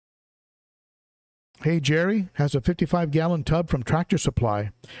 Hey, Jerry has a 55-gallon tub from Tractor Supply.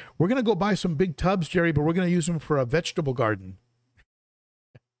 We're going to go buy some big tubs, Jerry, but we're going to use them for a vegetable garden.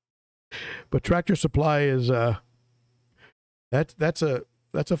 But Tractor Supply is that's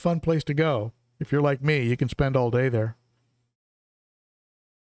a fun place to go. If you're like me, you can spend all day there.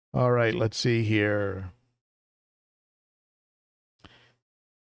 All right, let's see here.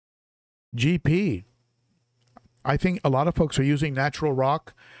 GP. I think a lot of folks are using natural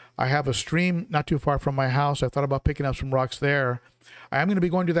rock. I have a stream not too far from my house. I thought about picking up some rocks there. I am going to be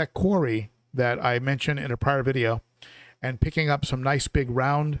going to that quarry that I mentioned in a prior video and picking up some nice big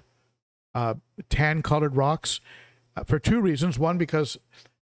round tan-colored rocks for 2 reasons. One, because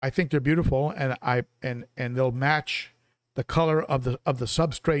I think they're beautiful, and they'll match the color of the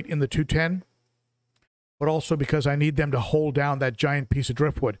substrate in the 210. but also because I need them to hold down that giant piece of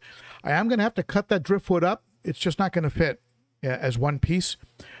driftwood. I am going to have to cut that driftwood up. It's just not going to fit as one piece,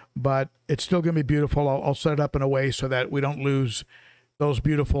 but it's still going to be beautiful. I'll set it up in a way so that we don't lose those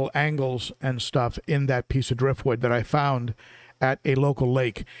beautiful angles and stuff in that piece of driftwood that I found at a local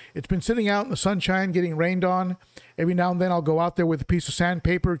lake. It's been sitting out in the sunshine, getting rained on. Every now and then I'll go out there with a piece of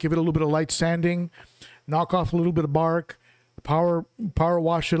sandpaper, give it a little bit of light sanding, knock off a little bit of bark, power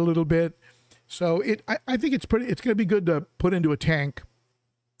wash it a little bit. So I think it's going to be good to put into a tank,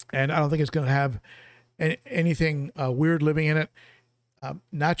 and I don't think it's going to have anything weird living in it.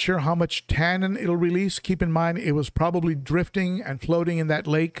 Not sure how much tannin it'll release. Keep in mind, it was probably drifting and floating in that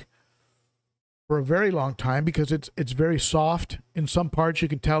lake for a very long time because it's very soft. In some parts, you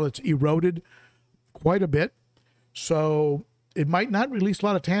can tell it's eroded quite a bit. So it might not release a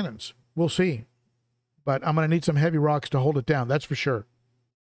lot of tannins. We'll see. But I'm going to need some heavy rocks to hold it down. That's for sure.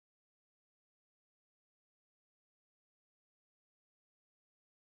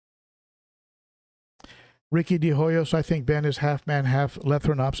 Ricky De Hoyos, I think Ben is half man, half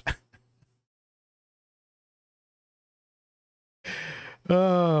Lethrinops.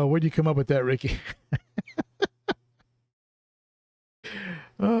 Oh, where'd you come up with that, Ricky?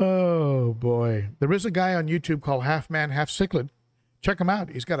 Oh, boy. There is a guy on YouTube called Half Man, Half Cichlid. Check him out.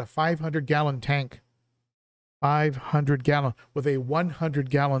 He's got a 500-gallon tank. 500-gallon with a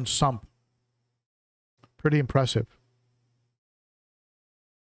 100-gallon sump. Pretty impressive.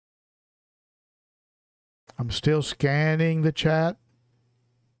 I'm still scanning the chat.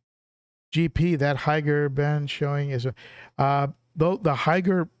 GP, that Higer Ben showing is a though the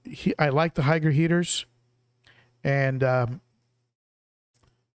Higer, I like the Higer heaters, and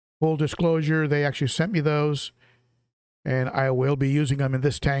full disclosure, they actually sent me those, and I will be using them in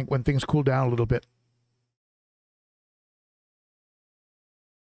this tank when things cool down a little bit.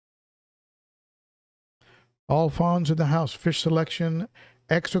 All fawns in the house. Fish selection,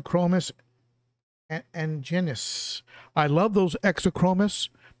 Exochromis and Genus. I love those Exochromis.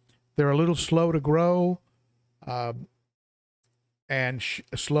 They're a little slow to grow and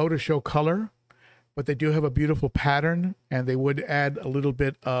slow to show color, but they do have a beautiful pattern, and they would add a little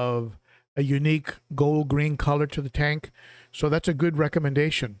bit of a unique gold green color to the tank. So that's a good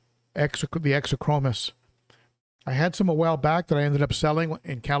recommendation, the Exochromis. I had some a while back that I ended up selling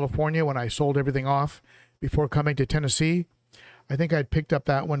in California when I sold everything off before coming to Tennessee. I think I'd picked up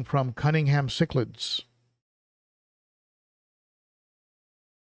that one from Cunningham Cichlids.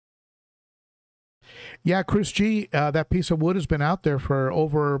 Yeah, Chris G, that piece of wood has been out there for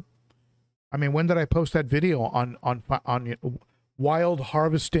over, I mean, when did I post that video on wild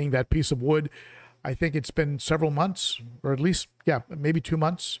harvesting that piece of wood? I think it's been several months, or at least, yeah, maybe 2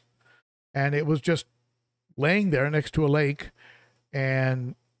 months. And it was just laying there next to a lake,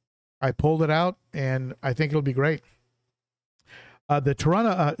 and I pulled it out, and I think it'll be great. The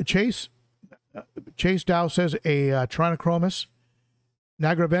Tirana, Chase Dow says a Tiranochromis.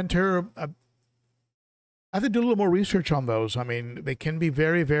 Nagraventer, I have to do a little more research on those. I mean, they can be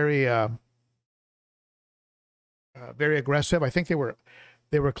very, very, very aggressive. I think they were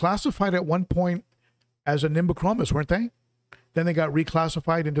classified at one point as a Nimbochromis, weren't they? Then they got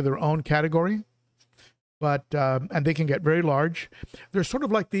reclassified into their own category. But and they can get very large. They're sort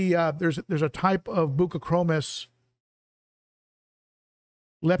of like the there's a type of Buccochromis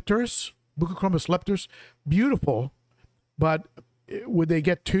leptors, Buccochromis leptors, beautiful, but would they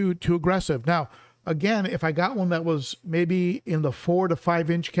get too aggressive? Now, again, if I got one that was maybe in the 4 to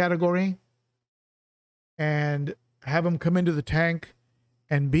 5 inch category, and have them come into the tank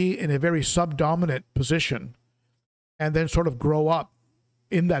and be in a very subdominant position, and then sort of grow up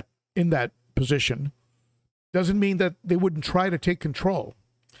in that position, doesn't mean that they wouldn't try to take control.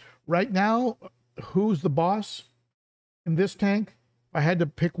 Right now, who's the boss in this tank? If I had to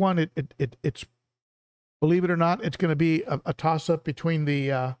pick one, it's, believe it or not, it's going to be a toss-up between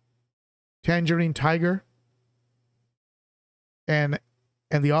the Tangerine Tiger and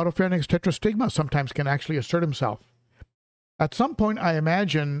the Autopharynx tetrastigma sometimes can actually assert himself. At some point, I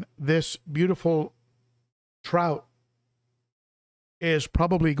imagine this beautiful trout is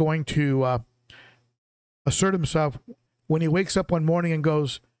probably going to assert himself when he wakes up one morning and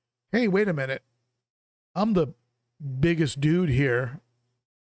goes, hey, wait a minute, I'm the biggest dude here.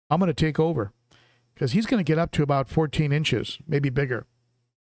 I'm going to take over, because he's going to get up to about 14 inches, maybe bigger.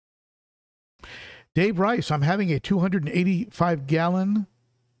 Dave Rice, I'm having a 285-gallon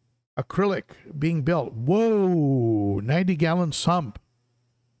acrylic being built. Whoa, 90-gallon sump.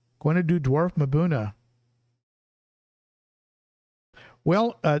 Going to do dwarf Mabuna.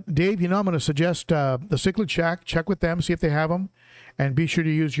 Well, Dave, you know, I'm going to suggest the Cichlid Shack. Check with them, see if they have them. And be sure to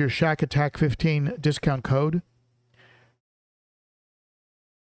use your Shack Attack 15 discount code.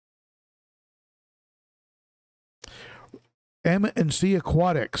 M&C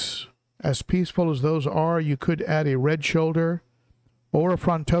Aquatics. As peaceful as those are, you could add a red shoulder or a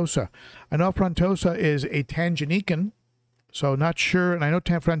frontosa. I know frontosa is a Tanganykan, so not sure. And I know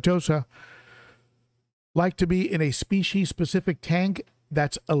frontosa like to be in a species-specific tank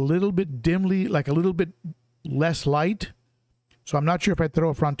that's a little bit dimly, like a little bit less light. So I'm not sure if I'd throw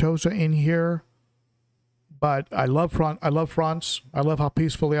a frontosa in here, but I love fronts. I love how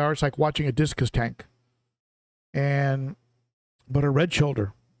peaceful they are. It's like watching a discus tank. But a red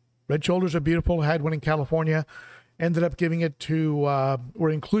shoulder. Red shoulders are beautiful. Had one in California. Ended up giving it to, we're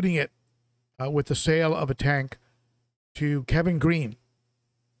including it with the sale of a tank to Kevin Green,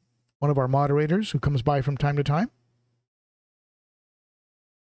 one of our moderators who comes by from time to time.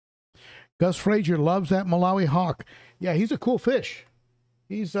 Gus Frazier loves that Malawi hawk. Yeah, he's a cool fish.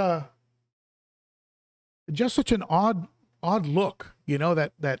 He's just such an odd look, you know,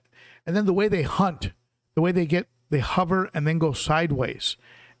 that and then the way they hunt, the way they hover and then go sideways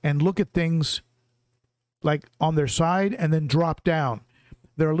and look at things like on their side and then drop down.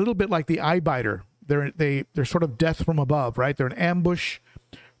 They're a little bit like the eye biter. They're sort of death from above, right? They're an ambush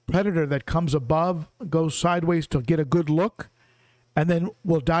predator that comes above, goes sideways to get a good look, and then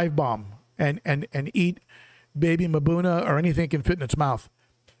will dive bomb and eat baby Mabuna or anything can fit in its mouth.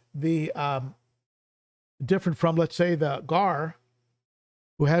 The different from, let's say, the gar,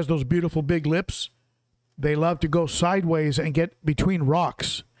 who has those beautiful big lips. They love to go sideways and get between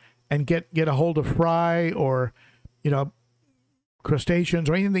rocks and get a hold of fry or, you know, crustaceans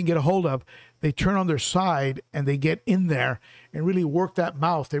or anything they can get a hold of. They turn on their side and they get in there and really work that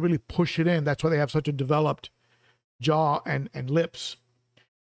mouth. They really push it in. That's why they have such a developed jaw and lips.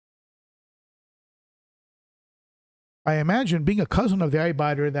 I imagine, being a cousin of the eye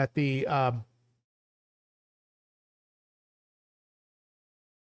biter, that the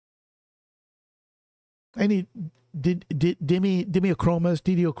any Dimiochromas,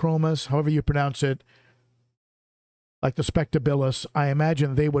 however you pronounce it, like the Spectabilis, I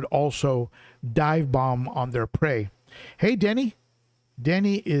imagine they would also dive bomb on their prey. Hey, Denny.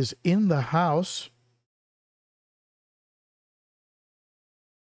 Denny is in the house.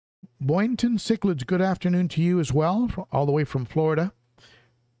 Boynton Cichlids, good afternoon to you as well, all the way from Florida.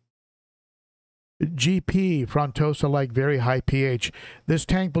 GP, Frontosa, like very high pH. This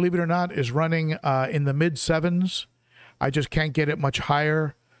tank, believe it or not, is running in the mid-7s. I just can't get it much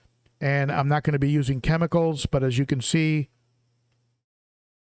higher, and I'm not going to be using chemicals, but as you can see,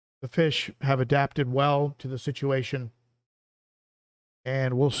 the fish have adapted well to the situation,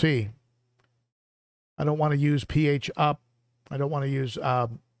 and we'll see. I don't want to use pH up. I don't want to use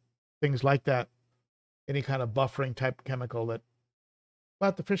things like that, any kind of buffering type chemical that,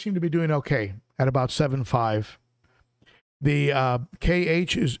 but the fish seem to be doing okay at about 7.5. The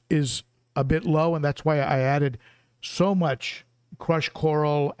KH is a bit low, and that's why I added so much crushed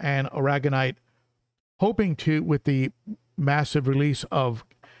coral and aragonite, hoping to, with the massive release of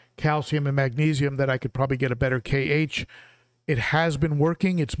calcium and magnesium, that I could probably get a better KH. It has been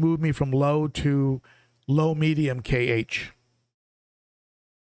working. It's moved me from low to low medium KH.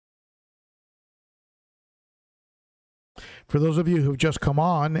 For those of you who've just come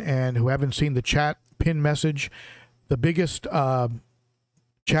on and who haven't seen the chat pin message, the biggest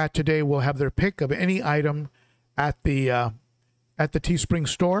chat today will have their pick of any item at the Teespring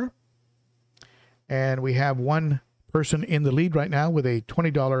store. And we have one person in the lead right now with a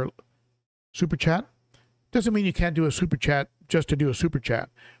 $20 super chat. Doesn't mean you can't do a super chat just to do a super chat.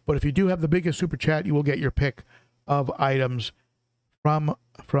 But if you do have the biggest super chat, you will get your pick of items from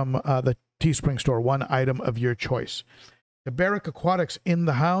the Teespring store, one item of your choice. The Barrick Aquatics in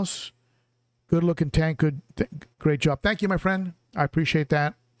the house. Good looking tank. Great job. Thank you, my friend. I appreciate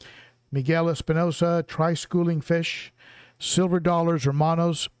that. Miguel Espinosa, tri-schooling fish, silver dollars or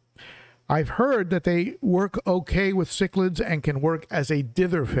monos. I've heard that they work okay with cichlids and can work as a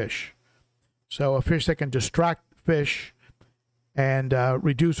dither fish. So a fish that can distract fish and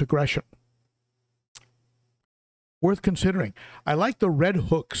reduce aggression. Worth considering. I like the red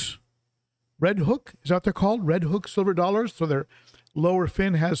hooks. Red hook, is that what they're called? Red hook silver dollars. So their lower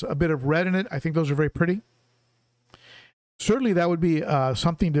fin has a bit of red in it. I think those are very pretty. Certainly that would be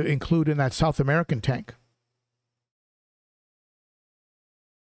something to include in that South American tank.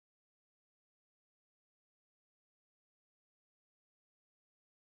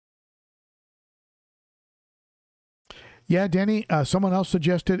 Yeah, Denny, someone else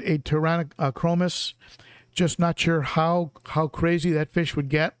suggested a Tyrannochromis. Just not sure how crazy that fish would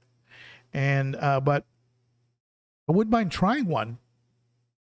get. And but I wouldn't mind trying one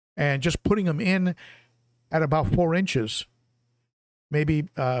and just putting them in at about 4 inches, maybe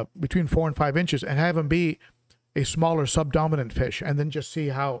between 4 and 5 inches, and have him be a smaller subdominant fish, and then just see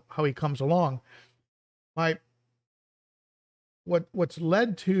how he comes along. What's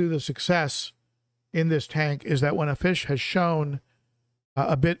led to the success in this tank is that when a fish has shown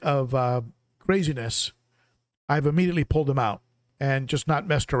a bit of craziness, I've immediately pulled them out and just not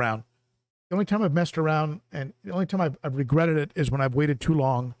messed around. The only time I've messed around and the only time I've regretted it is when I've waited too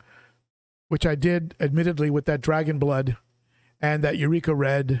long, which I did admittedly with that dragon blood and that Eureka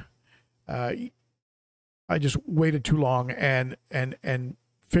Red. I just waited too long and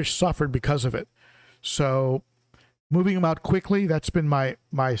fish suffered because of it. So moving them out quickly, that's been my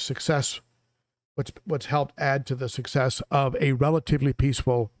success. What's helped add to the success of a relatively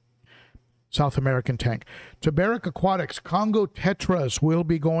peaceful South American tank. Tabaric Aquatics, Congo Tetras will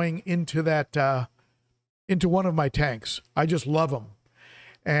be going into that, into one of my tanks. I just love them.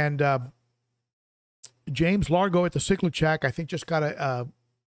 And James Largo at the Cichlid Shack, I think just got a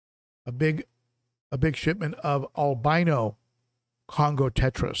big shipment of albino Congo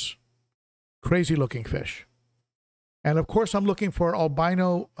Tetras. Crazy looking fish. And of course, I'm looking for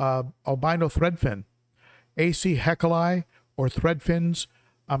albino threadfin, AC Heckelei or threadfins.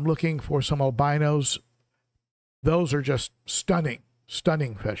 I'm looking for some albinos. Those are just stunning,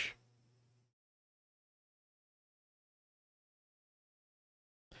 stunning fish.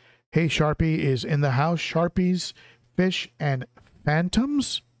 Hey, Sharpie is in the house. Sharpies, fish, and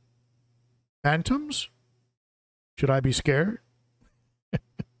phantoms? Phantoms? Should I be scared?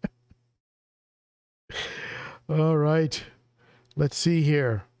 All right. Let's see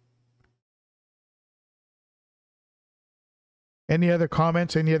here. Any other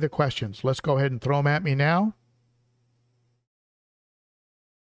comments? Any other questions? Let's go ahead and throw them at me now.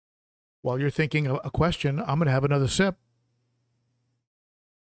 While you're thinking of a question, I'm going to have another sip.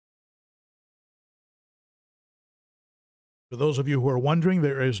 For those of you who are wondering,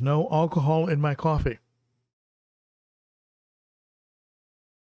 there is no alcohol in my coffee.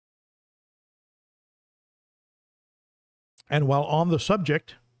 And while on the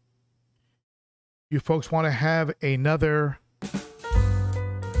subject, you folks want to have another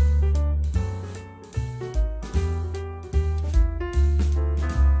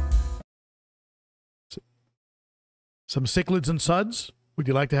some cichlids and suds? Would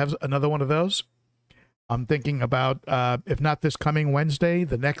you like to have another one of those? I'm thinking about, if not this coming Wednesday,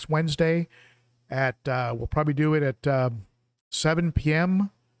 the next Wednesday at, we'll probably do it at 7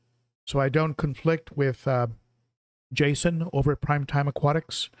 p.m. so I don't conflict with Jason over at Primetime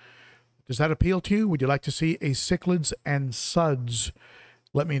Aquatics. Does that appeal to you? Would you like to see a cichlids and suds?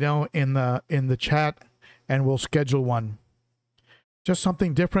 Let me know in the chat and we'll schedule one. Just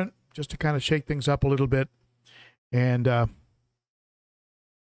something different, just to kind of shake things up a little bit. And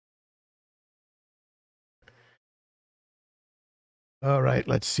all right,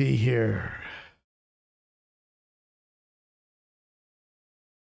 let's see here.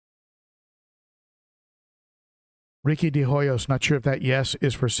 Ricky De Hoyos, not sure if that yes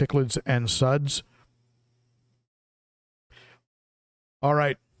is for cichlids and suds. All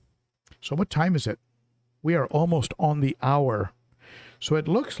right. So what time is it? We are almost on the hour. So it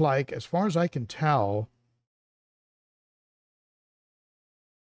looks like, as far as I can tell,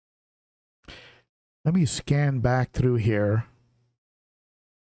 let me scan back through here.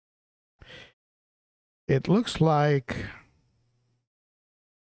 It looks like,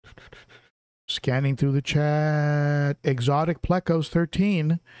 scanning through the chat, Exotic Plecos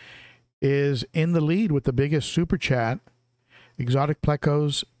 13 is in the lead with the biggest super chat. Exotic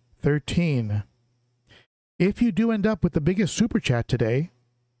Plecos 13. If you do end up with the biggest super chat today,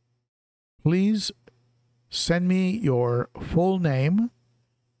 please send me your full name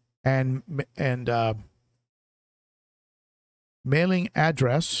and mailing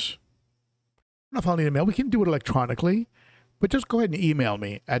address. I don't know if I'll need a mail. We can do it electronically. But just go ahead and email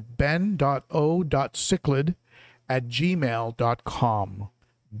me at ben.o.cichlid@gmail.com.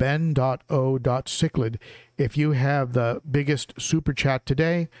 ben.o.cichlid if you have the biggest super chat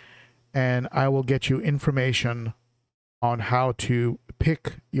today, and I will get you information on how to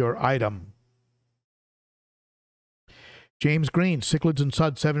pick your item. James Green, cichlids and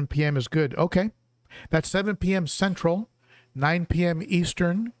suds, 7 p.m. is good. Okay. That's 7 p.m. Central, 9 p.m.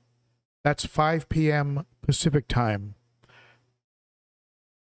 Eastern. That's 5 p.m. Pacific time.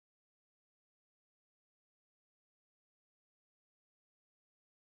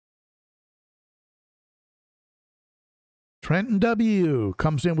 Trenton W.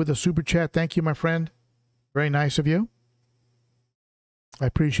 comes in with a super chat. Thank you, my friend. Very nice of you. I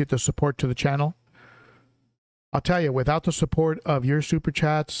appreciate the support to the channel. I'll tell you, without the support of your super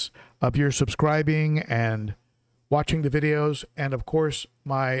chats, of your subscribing and watching the videos, and of course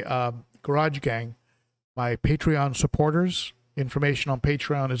my Garage Gang, my Patreon supporters, information on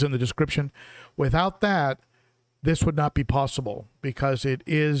Patreon is in the description. Without that, this would not be possible, because it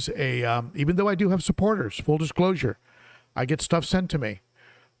is a, even though I do have supporters, full disclosure, I get stuff sent to me,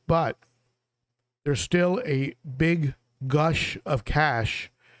 but there's still a big gush of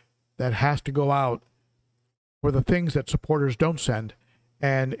cash that has to go out for the things that supporters don't send,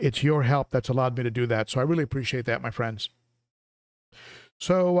 and it's your help that's allowed me to do that. So I really appreciate that, my friends.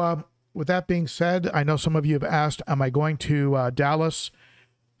 So with that being said, I know some of you have asked, am I going to Dallas?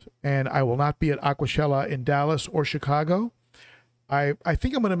 And I will not be at Aquashella in Dallas or Chicago. I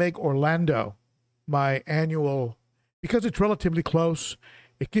think I'm going to make Orlando my annual, because it's relatively close.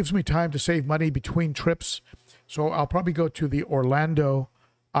 It gives me time to save money between trips. So I'll probably go to the Orlando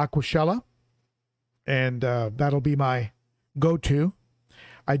Aquashella, and that'll be my go-to.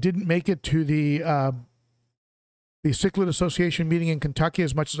 I didn't make it to the Cichlid Association meeting in Kentucky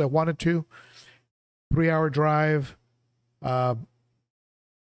as much as I wanted to. 3-hour drive.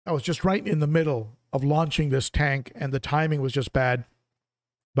 I was just right in the middle of launching this tank, and the timing was just bad.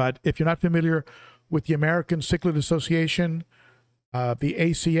 But if you're not familiar with the American Cichlid Association, the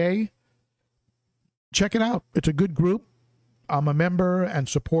ACA, check it out. It's a good group. I'm a member and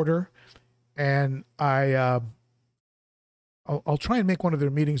supporter, and I'll try and make one of their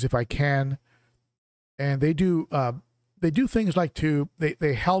meetings if I can. And they do things like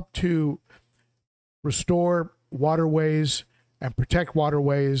they help to restore waterways and protect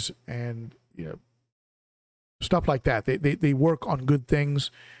waterways, and stuff like that. They work on good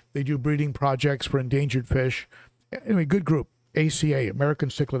things. They do breeding projects for endangered fish. Anyway, good group. ACA, American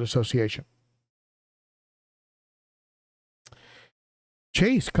Cichlid Association.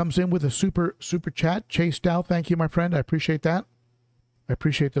 Chase comes in with a super chat. Chase Dow, thank you, my friend. I appreciate that. I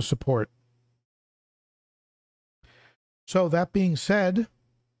appreciate the support. So that being said,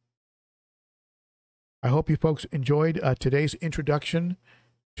 I hope you folks enjoyed today's introduction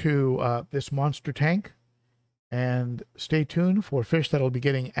to this monster tank, and stay tuned for fish that will be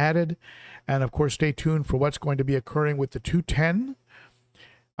getting added, and of course stay tuned for what's going to be occurring with the 210.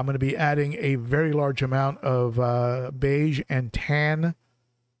 I'm going to be adding a very large amount of beige and tan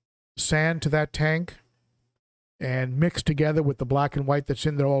sand to that tank, and mixed together with the black and white that's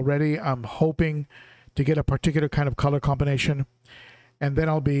in there already. I'm hoping to get a particular kind of color combination. And then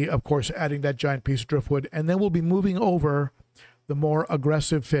I'll be, of course, adding that giant piece of driftwood. And then we'll be moving over the more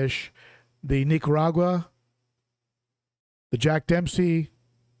aggressive fish, the Nicaragua, the Jack Dempsey,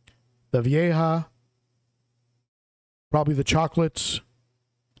 the Vieja, probably the Chocolates,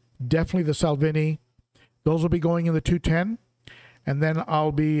 definitely the Salvini. Those will be going in the 210. And then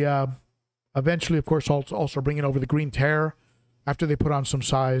I'll be eventually, of course, also bringing over the Green Terror after they put on some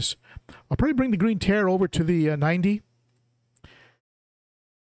size. I'll probably bring the Green Terror over to the 90.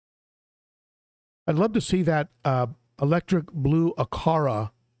 I'd love to see that electric blue Acara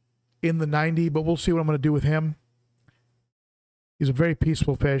in the 90, but we'll see what I'm going to do with him. He's a very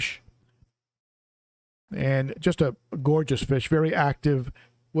peaceful fish and just a gorgeous fish, very active.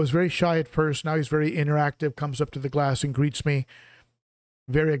 Was very shy at first. Now he's very interactive, comes up to the glass and greets me.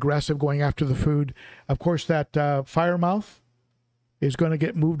 Very aggressive, going after the food. Of course, that Firemouth is going to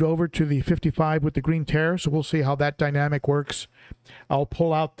get moved over to the 55 with the Green Terror, so we'll see how that dynamic works. I'll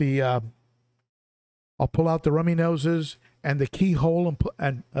pull out the rummy noses and the keyhole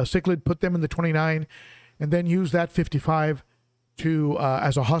and Cichlid, put them in the 29, and then use that 55 to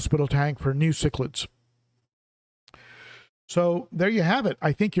as a hospital tank for new cichlids. So there you have it.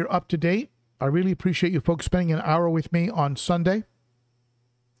 I think you're up to date. I really appreciate you folks spending an hour with me on Sunday.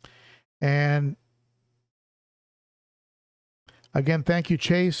 And again, thank you,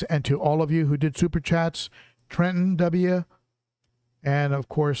 Chase, and to all of you who did super chats, Trenton W, and of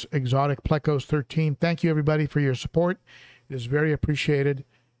course, Exotic Plecos 13. Thank you, everybody, for your support. It is very appreciated.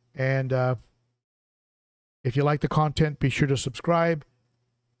 And if you like the content, be sure to subscribe.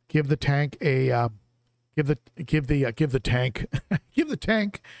 Give the tank a give the tank give the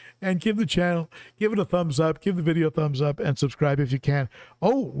tank and give the channel, give it a thumbs up, give the video a thumbs up, and subscribe if you can.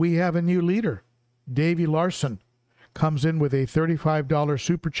 Oh, we have a new leader. Davey Larson comes in with a $35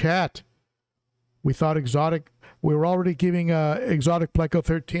 super chat. We thought Exotic, we were already giving Exotic Pleco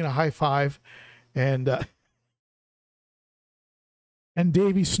 13 a high five, and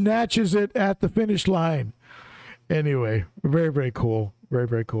Davey snatches it at the finish line. Anyway, very, very cool. Very,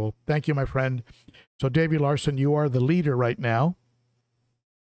 very cool. Thank you, my friend. So, Davey Larson, you are the leader right now.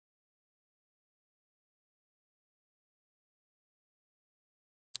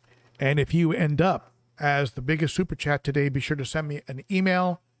 And if you end up as the biggest super chat today, be sure to send me an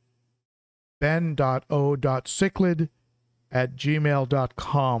email,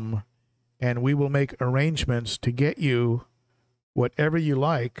 ben.o.cichlid@gmail.com, and we will make arrangements to get you whatever you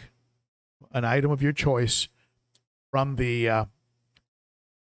like, an item of your choice from the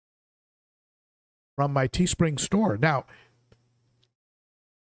from my Teespring store. Now,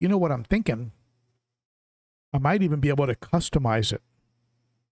 you know what I'm thinking? I might even be able to customize it.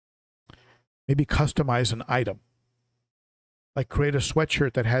 Maybe customize an item. Like create a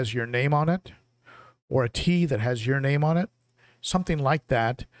sweatshirt that has your name on it, or a tee that has your name on it. Something like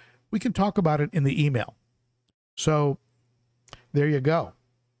that. We can talk about it in the email. So there you go.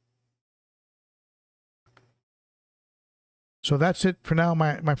 So that's it for now,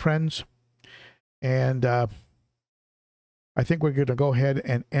 my friends. And I think we're going to go ahead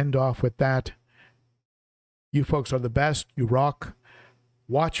and end off with that. You folks are the best. You rock.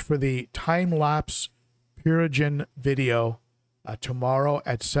 Watch for the time-lapse Purigen video tomorrow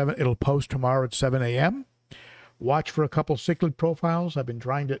at 7. It'll post tomorrow at 7 a.m. Watch for a couple cichlid profiles I've been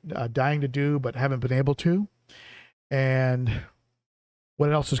dying to do, but haven't been able to. And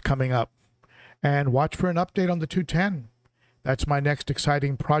what else is coming up? And watch for an update on the 210. That's my next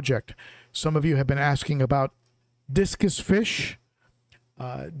exciting project. Some of you have been asking about discus fish.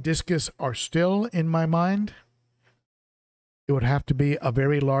 Discus are still in my mind. It would have to be a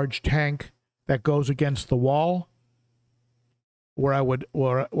very large tank that goes against the wall, where I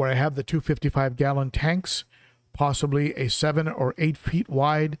have the 255-gallon tanks, possibly a 7 or 8 feet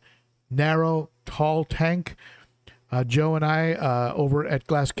wide, narrow, tall tank. Joe and I over at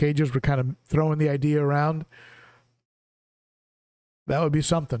Glass Cages were kind of throwing the idea around. That would be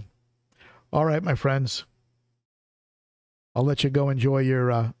something. All right, my friends. I'll let you go enjoy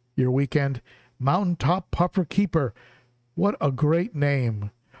your weekend. Mountaintop Puffer Keeper. What a great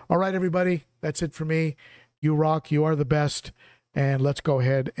name. All right, everybody. That's it for me. You rock. You are the best. And let's go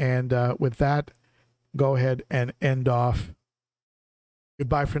ahead and with that, go ahead and end off.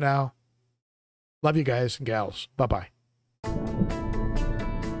 Goodbye for now. Love you guys and gals. Bye-bye.